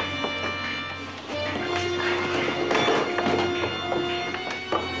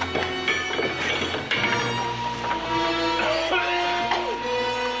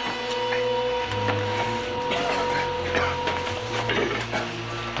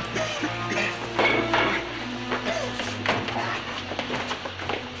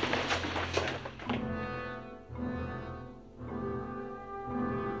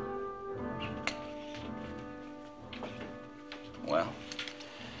 Well?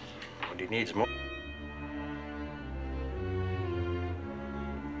 What he needs more.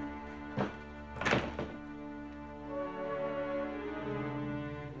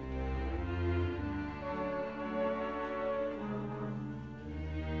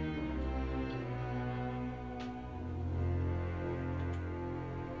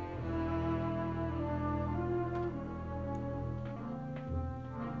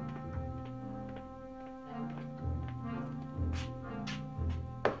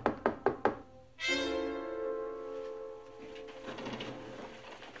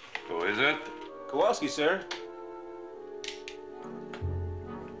 is it? Kowalski, sir.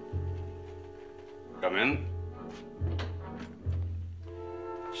 Come in.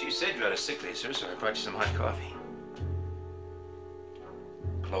 She said you had a sick day, sir, so I brought you some hot coffee.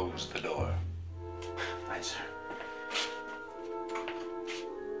 Close the door. Aye, sir.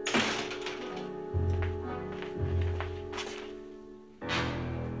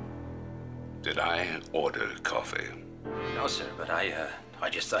 Did I order coffee? No, sir, but I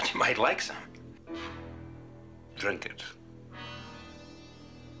just thought you might like some. Drink it.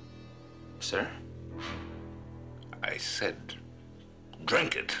 Sir? I said,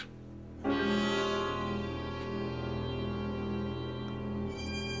 drink it.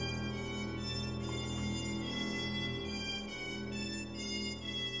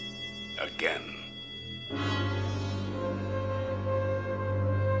 Again.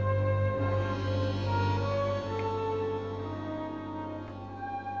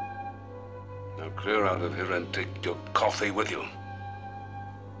 Now clear out of here and take your coffee with you.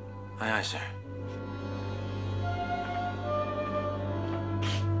 Aye, aye, sir.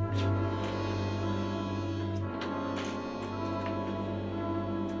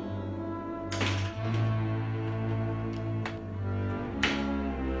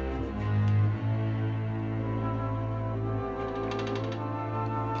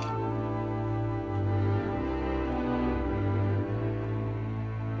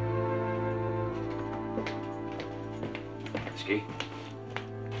 Ski?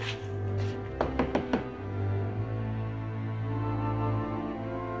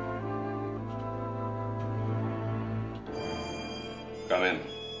 Come in.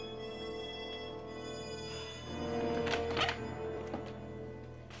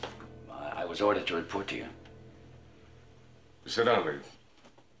 I was ordered to report to you. Sit down, please.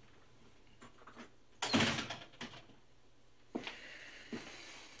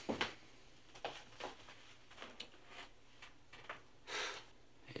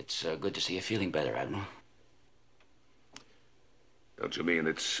 It's good to see you feeling better, Admiral. Don't you mean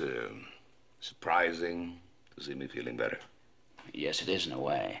it's surprising to see me feeling better? Yes, it is in a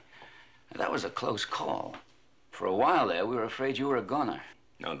way. That was a close call. For a while there, we were afraid you were a goner.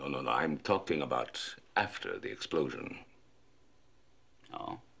 No. I'm talking about after the explosion.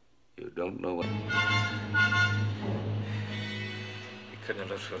 Oh? You don't know what... He couldn't have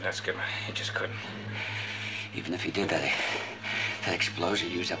lived through that, Skipper. He just couldn't. Even if he did, that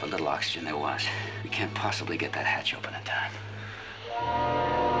explosion used up a little oxygen there was. We can't possibly get that hatch open in time.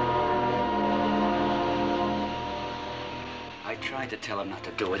 I tried to tell him not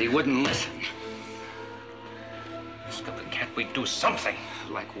to do it. He wouldn't listen. Skipper, can't we do something?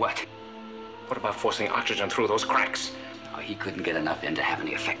 Like what? What about forcing oxygen through those cracks? Oh, he couldn't get enough in to have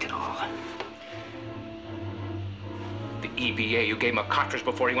any effect at all. The EVA, you gave him a cartridge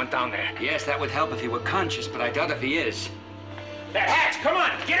before he went down there. Yes, that would help if he were conscious, but I doubt if he is. That hatch, come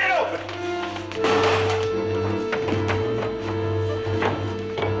on, get it open!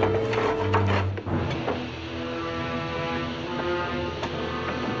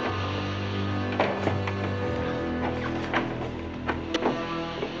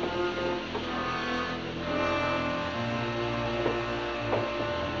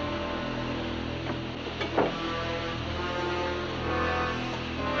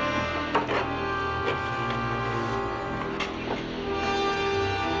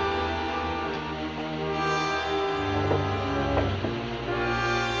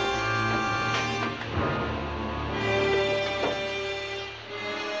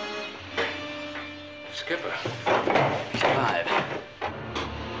 Skipper. He's alive.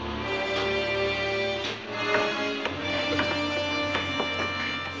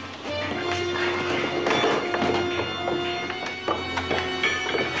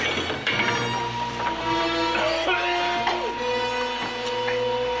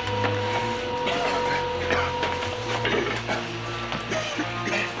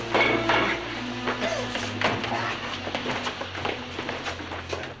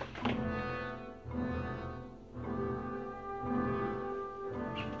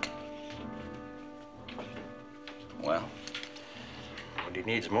 Well? What he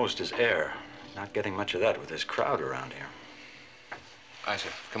needs most is air. Not getting much of that with this crowd around here. Aye, sir.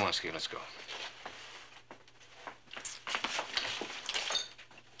 Come on, Ski, let's go.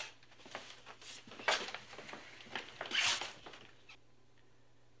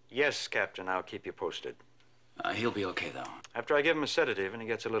 Yes, Captain, I'll keep you posted. He'll be okay, though. After I give him a sedative and he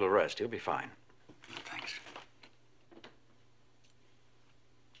gets a little rest, he'll be fine. Thanks.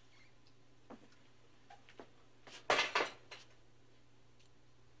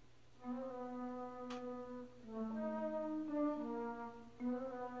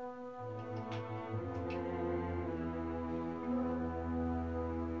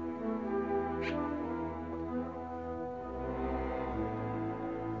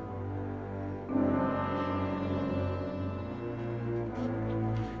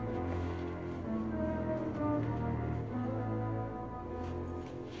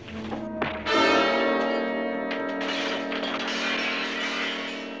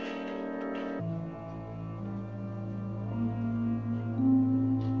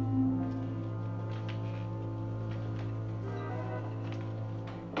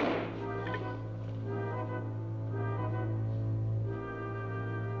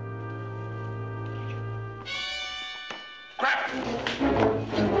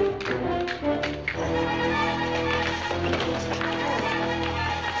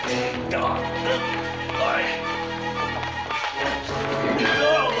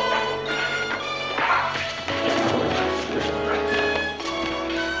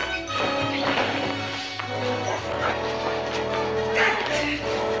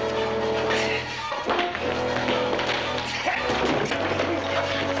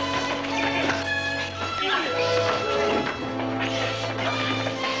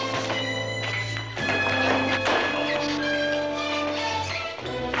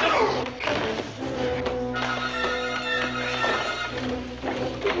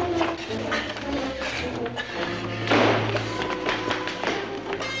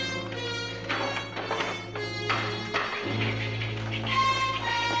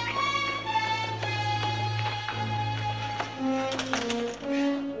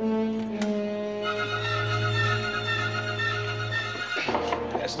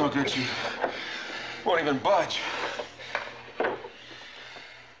 That's no good. You won't even budge.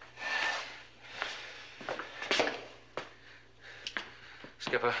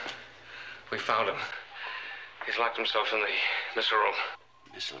 Skipper, we found him. He's locked himself in the missile room.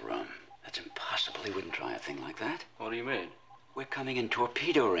 Missile room? That's impossible. He wouldn't try a thing like that. What do you mean? We're coming in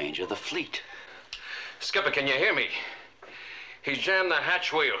torpedo range of the fleet. Skipper, can you hear me? He's jammed the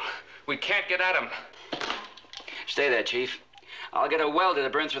hatch wheel. We can't get at him. Stay there, Chief. I'll get a welder to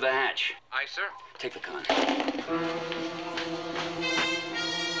burn through the hatch. Aye, sir. Take the con. Come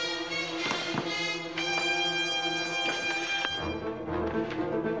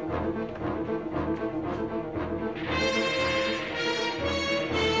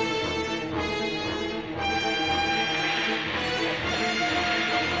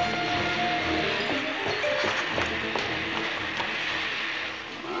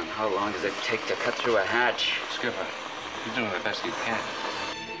on, how long does it take to cut through a hatch? Skipper, you're doing the best you can.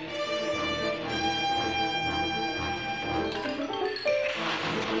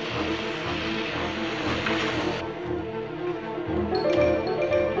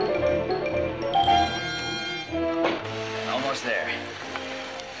 Almost there.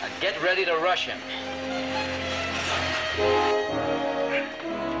 Now get ready to rush him.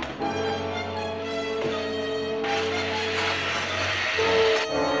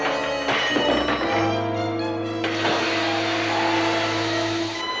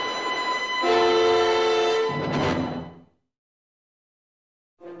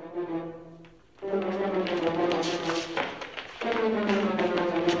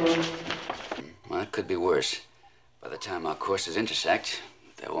 Well, it could be worse. By the time our courses intersect,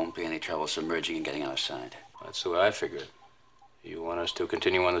 there won't be any trouble submerging and getting outside. That's the way I figured. You want us to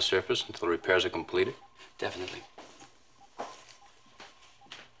continue on the surface until repairs are completed? Definitely.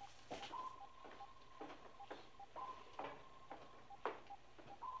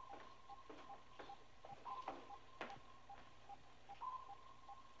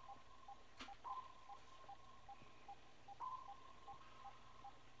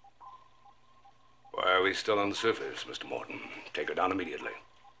 Why are we still on the surface, Mr. Morton? Take her down immediately.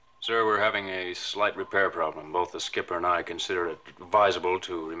 Sir, we're having a slight repair problem. Both the skipper and I consider it advisable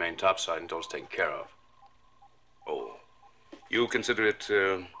to remain topside until it's taken care of. Oh, you consider it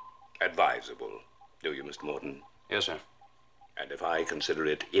advisable, do you, Mr. Morton? Yes, sir. And if I consider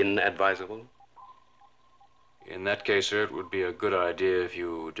it inadvisable? In that case, sir, it would be a good idea if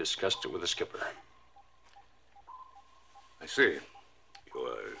you discussed it with the skipper. I see.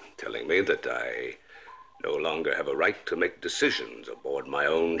 You're telling me that I no longer have a right to make decisions aboard my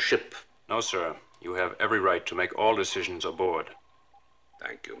own ship. No, sir. You have every right to make all decisions aboard.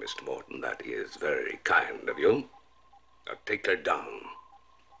 Thank you, Mr. Morton. That is very kind of you. Now take her down.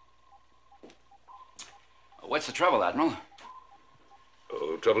 What's the trouble, Admiral?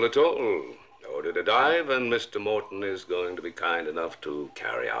 No trouble at all. Order to dive, and Mr. Morton is going to be kind enough to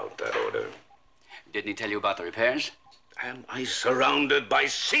carry out that order. Didn't he tell you about the repairs? Am I surrounded by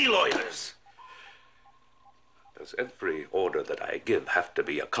sea lawyers? Does every order that I give have to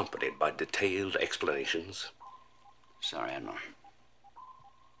be accompanied by detailed explanations? Sorry, Admiral.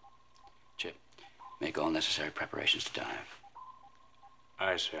 Chip, make all necessary preparations to dive.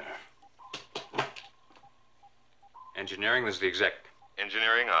 Aye, sir. Engineering, this is the exec.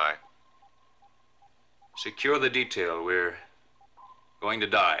 Engineering, aye. Secure the detail. We're going to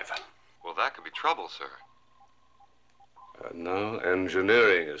dive. Well, that could be trouble, sir. Now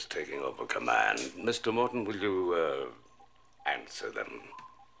engineering is taking over command. Mr. Morton, will you answer them?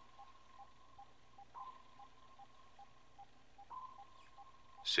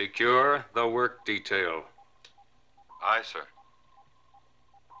 Secure the work detail. Aye, sir.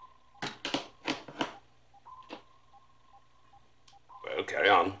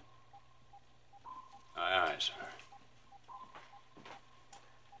 Carry on. Aye, aye, sir.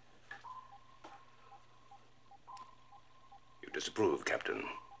 You disapprove, Captain.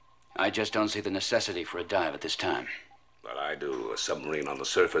 I just don't see the necessity for a dive at this time. Well, I do. A submarine on the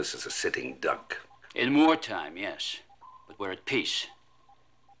surface is a sitting duck. In wartime, yes. But we're at peace.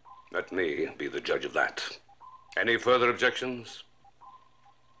 Let me be the judge of that. Any further objections?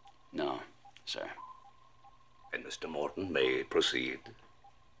 No, sir. And Mr. Morton may proceed.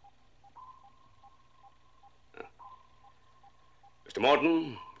 Mr.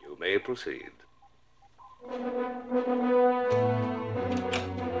 Morton, you may proceed.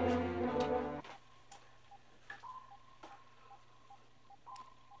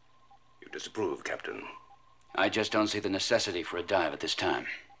 You disapprove, Captain. I just don't see the necessity for a dive at this time.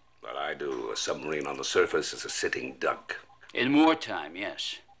 Well, I do. A submarine on the surface is a sitting duck. In wartime,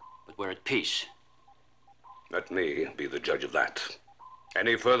 yes. But we're at peace. Let me be the judge of that.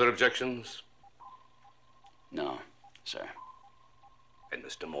 Any further objections? No, sir. And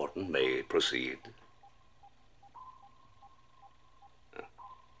Mr. Morton may proceed.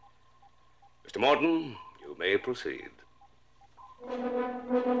 Mr. Morton, you may proceed.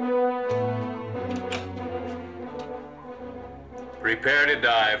 Prepare to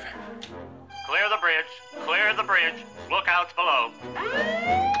dive. Clear the bridge. Clear the bridge. Lookouts below.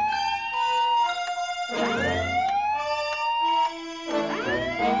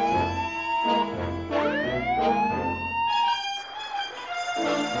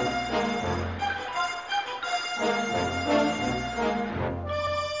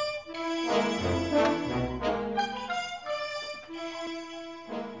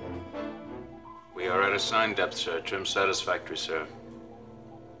 We are at assigned depth, sir. Trim satisfactory, sir.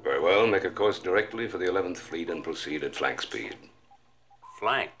 Very well. Make a course directly for the 11th Fleet and proceed at flank speed.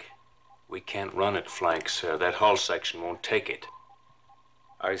 Flank? We can't run at flank, sir. That hull section won't take it.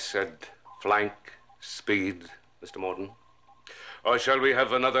 I said flank speed, Mr. Morton. Or shall we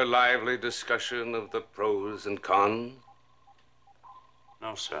have another lively discussion of the pros and cons?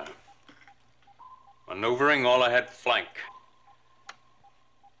 No, sir. Maneuvering all ahead flank.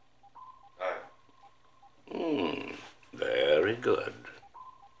 Very good.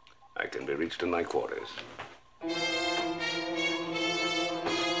 I can be reached in my quarters.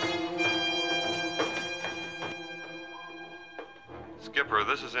 Skipper,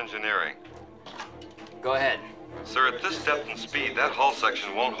 this is engineering. Go ahead. Sir, at this depth and speed, that hull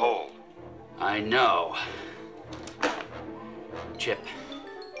section won't hold. I know. Chip,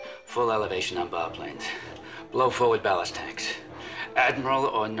 full elevation on bow planes. Blow forward ballast tanks. Admiral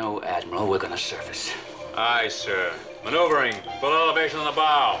or no admiral, we're gonna surface. Aye, sir. Maneuvering. Full elevation on the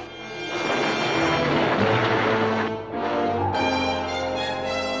bow.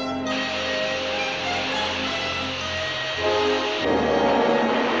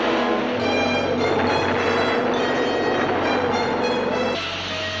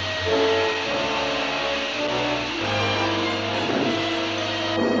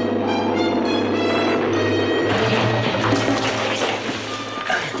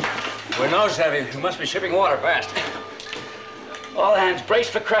 We're nose heavy. We must be shipping water fast. All hands, brace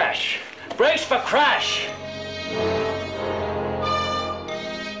for crash. Brace for crash!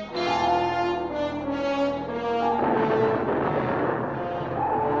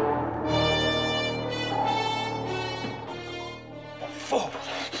 The fool!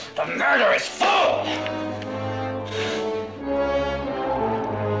 The murderous fool!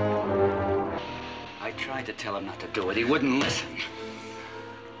 I tried to tell him not to do it. He wouldn't listen.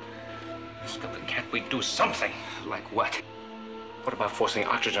 Skipper, can't we do something? Like what? What about forcing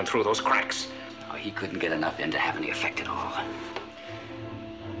oxygen through those cracks? Oh, he couldn't get enough in to have any effect at all.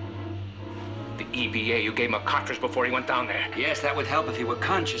 The EVA, you gave him a cartridge before he went down there. Yes, that would help if he were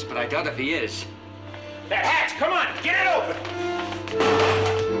conscious, but I doubt if he is. That hatch, come on, get it open!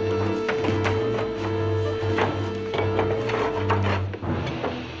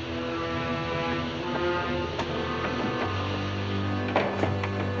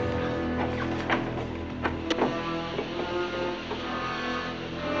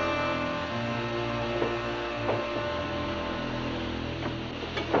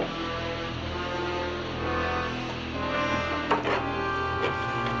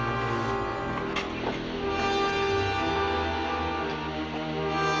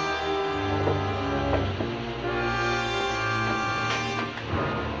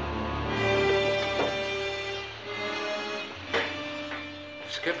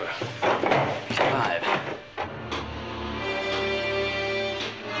 Skipper. He's alive.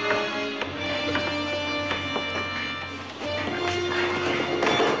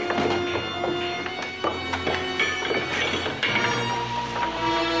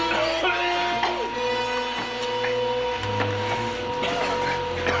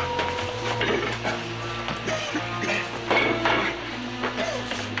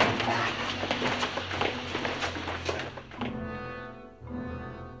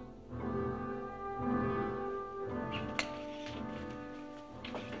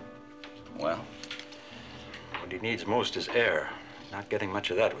 needs most is air. Not getting much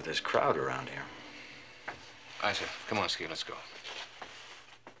of that with this crowd around here. Aye, sir. Come on, Ski, let's go.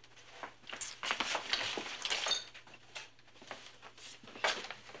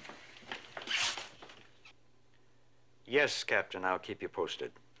 Yes, Captain, I'll keep you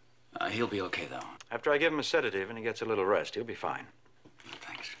posted. He'll be okay, though. After I give him a sedative and he gets a little rest, he'll be fine.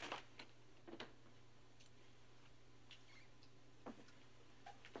 Thanks.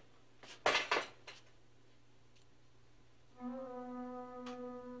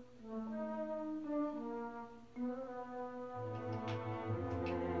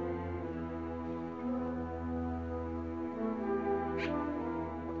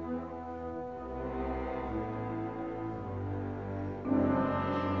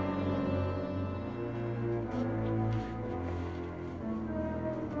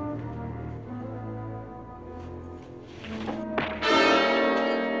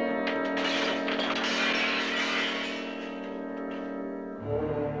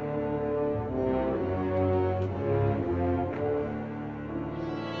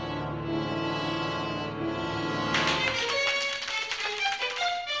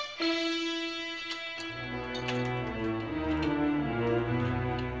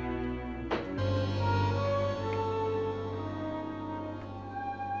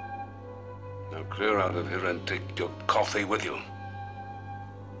 Now clear out of here and take your coffee with you.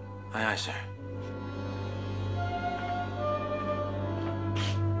 Aye, aye, sir.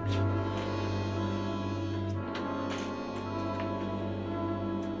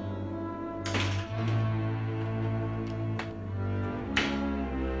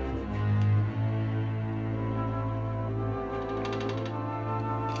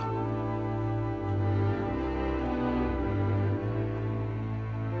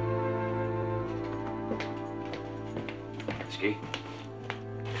 Ski?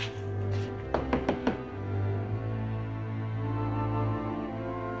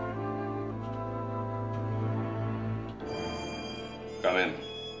 Come in.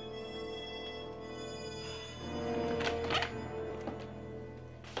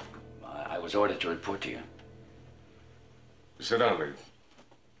 I was ordered to report to you. Sit down, please.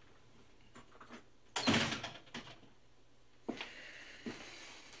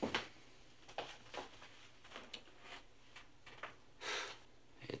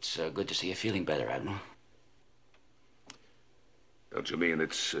 It's good to see you feeling better, Admiral. Don't you mean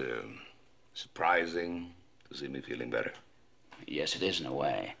it's surprising to see me feeling better? Yes, it is in a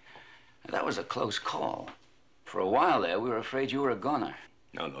way. That was a close call. For a while there, we were afraid you were a goner.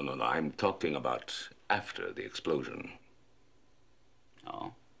 No. I'm talking about after the explosion.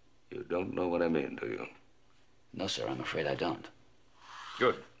 Oh? You don't know what I mean, do you? No, sir, I'm afraid I don't.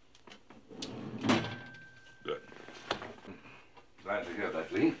 Good. Good. Glad to hear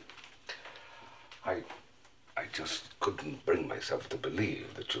that, Lee. I just couldn't bring myself to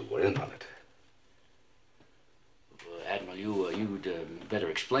believe that you were in on it. Well, Admiral, you'd better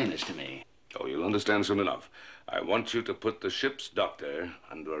explain this to me. Oh, you'll understand soon enough. I want you to put the ship's doctor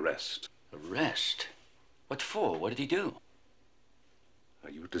under arrest. Arrest? What for? What did he do?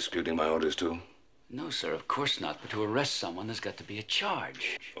 Are you disputing my orders, too? No, sir, of course not. But to arrest someone, there's got to be a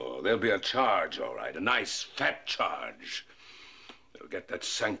charge. Oh, there'll be a charge, all right. A nice, fat charge. They'll get that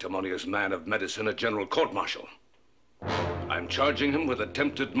sanctimonious man of medicine a general court-martial. I'm charging him with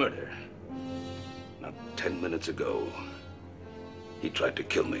attempted murder. Not 10 minutes ago, he tried to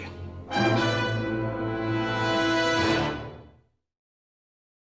kill me.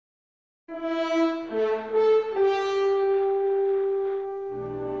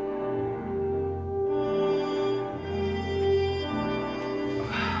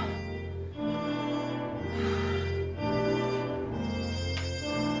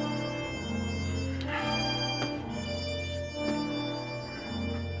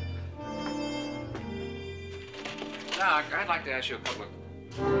 Doc, I'd like to ask you a couple of...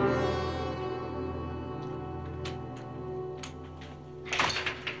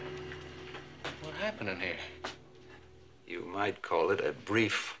 What happened in here? You might call it a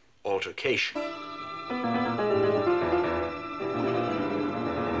brief altercation.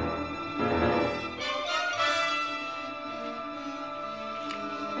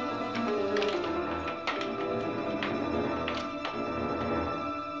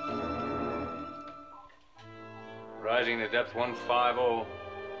 Rising to depth 150.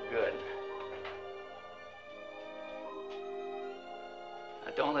 Good.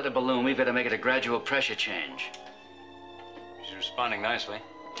 Now, don't let it balloon. We've got to make it a gradual pressure change. She's responding nicely.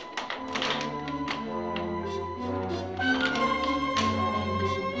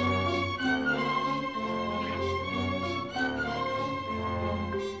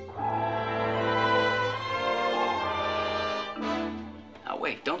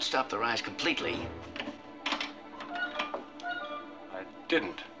 wait, don't stop the rise completely. I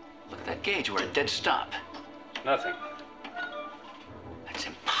didn't. Look at that gauge. We're at dead stop. Nothing. That's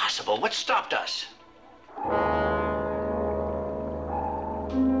impossible. What stopped us?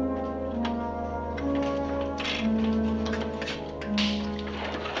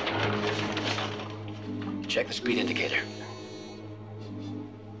 Check the speed indicator.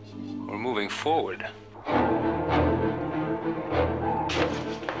 We're moving forward.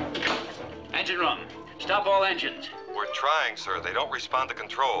 Engine room. Stop all engines. We're trying, sir. They don't respond to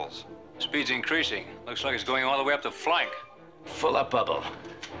controls. Speed's increasing. Looks like it's going all the way up the flank. Full up bubble.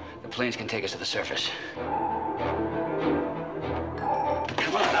 The planes can take us to the surface. Come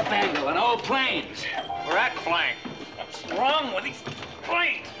on, up angle on all planes. We're at flank. What's wrong with these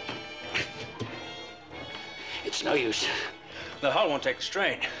planes? It's no use. The hull won't take the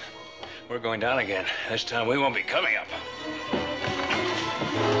strain. We're going down again. This time we won't be coming up.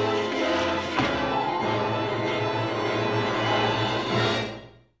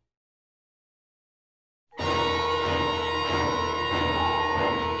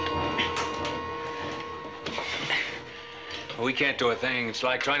 We can't do a thing. It's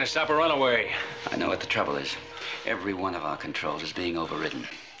like trying to stop a runaway. I know what the trouble is. Every one of our controls is being overridden.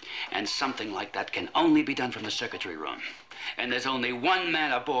 And something like that can only be done from the circuitry room. And there's only one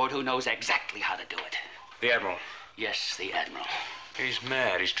man aboard who knows exactly how to do it. The Admiral. Yes, the Admiral. He's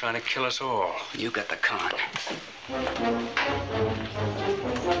mad. He's trying to kill us all. You got the con.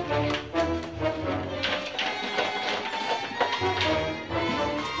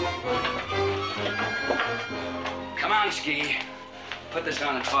 Come on, Ski. Put this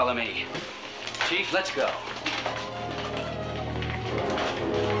on and follow me. Chief, let's go.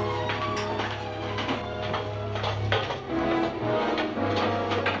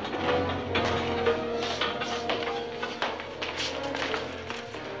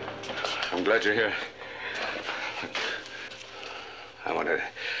 I'm glad you're here. I want to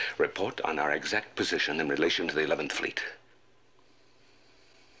report on our exact position in relation to the 11th Fleet.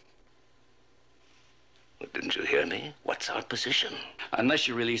 Well, didn't you hear me? What's our position? Unless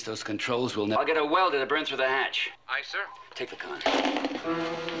you release those controls, we'll never... I'll get a welder to burn through the hatch. Aye, sir. Take the con.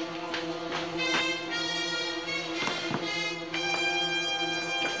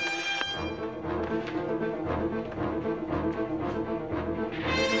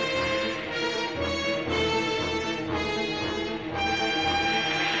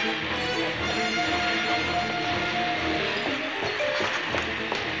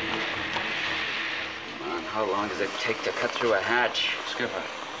 How long does it take to cut through a hatch? Skipper,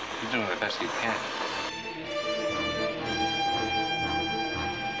 you're doing the best you can.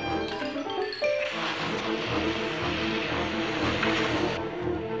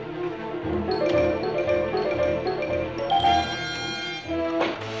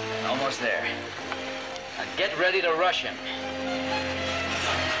 Almost there. Now get ready to rush him.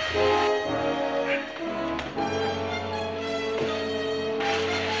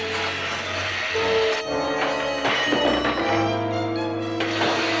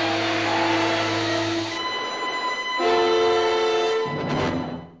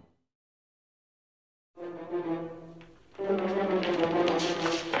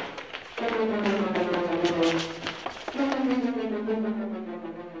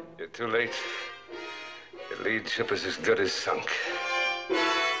 You're too late. Your lead ship is as good as sunk.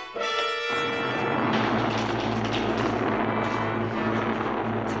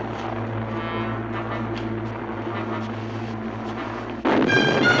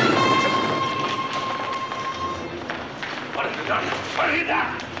 What have you done? What have you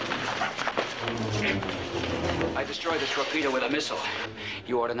done? I destroyed the torpedo with a missile.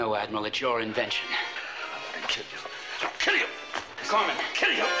 You ought to know, Admiral, it's your invention. I'll kill you. I'll kill you. Corman,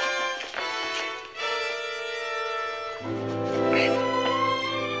 Kill you.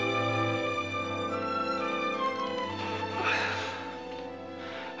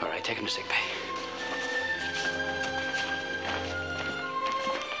 all right, take him to sick bay.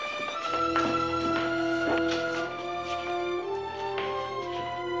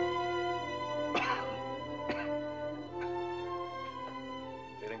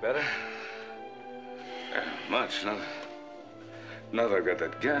 Feeling better? Much. Now that I've got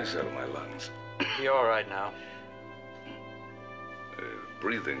that gas out of my lungs. You're all right now.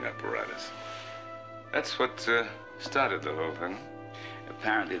 Breathing apparatus. That's what started the whole thing.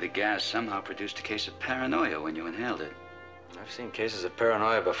 Apparently, the gas somehow produced a case of paranoia when you inhaled it. I've seen cases of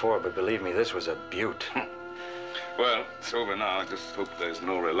paranoia before, but believe me, this was a beaut. Well, it's over now. I just hope there's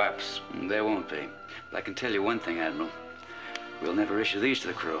no relapse. There won't be. But I can tell you one thing, Admiral. We'll never issue these to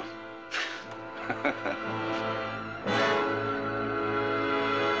the crew.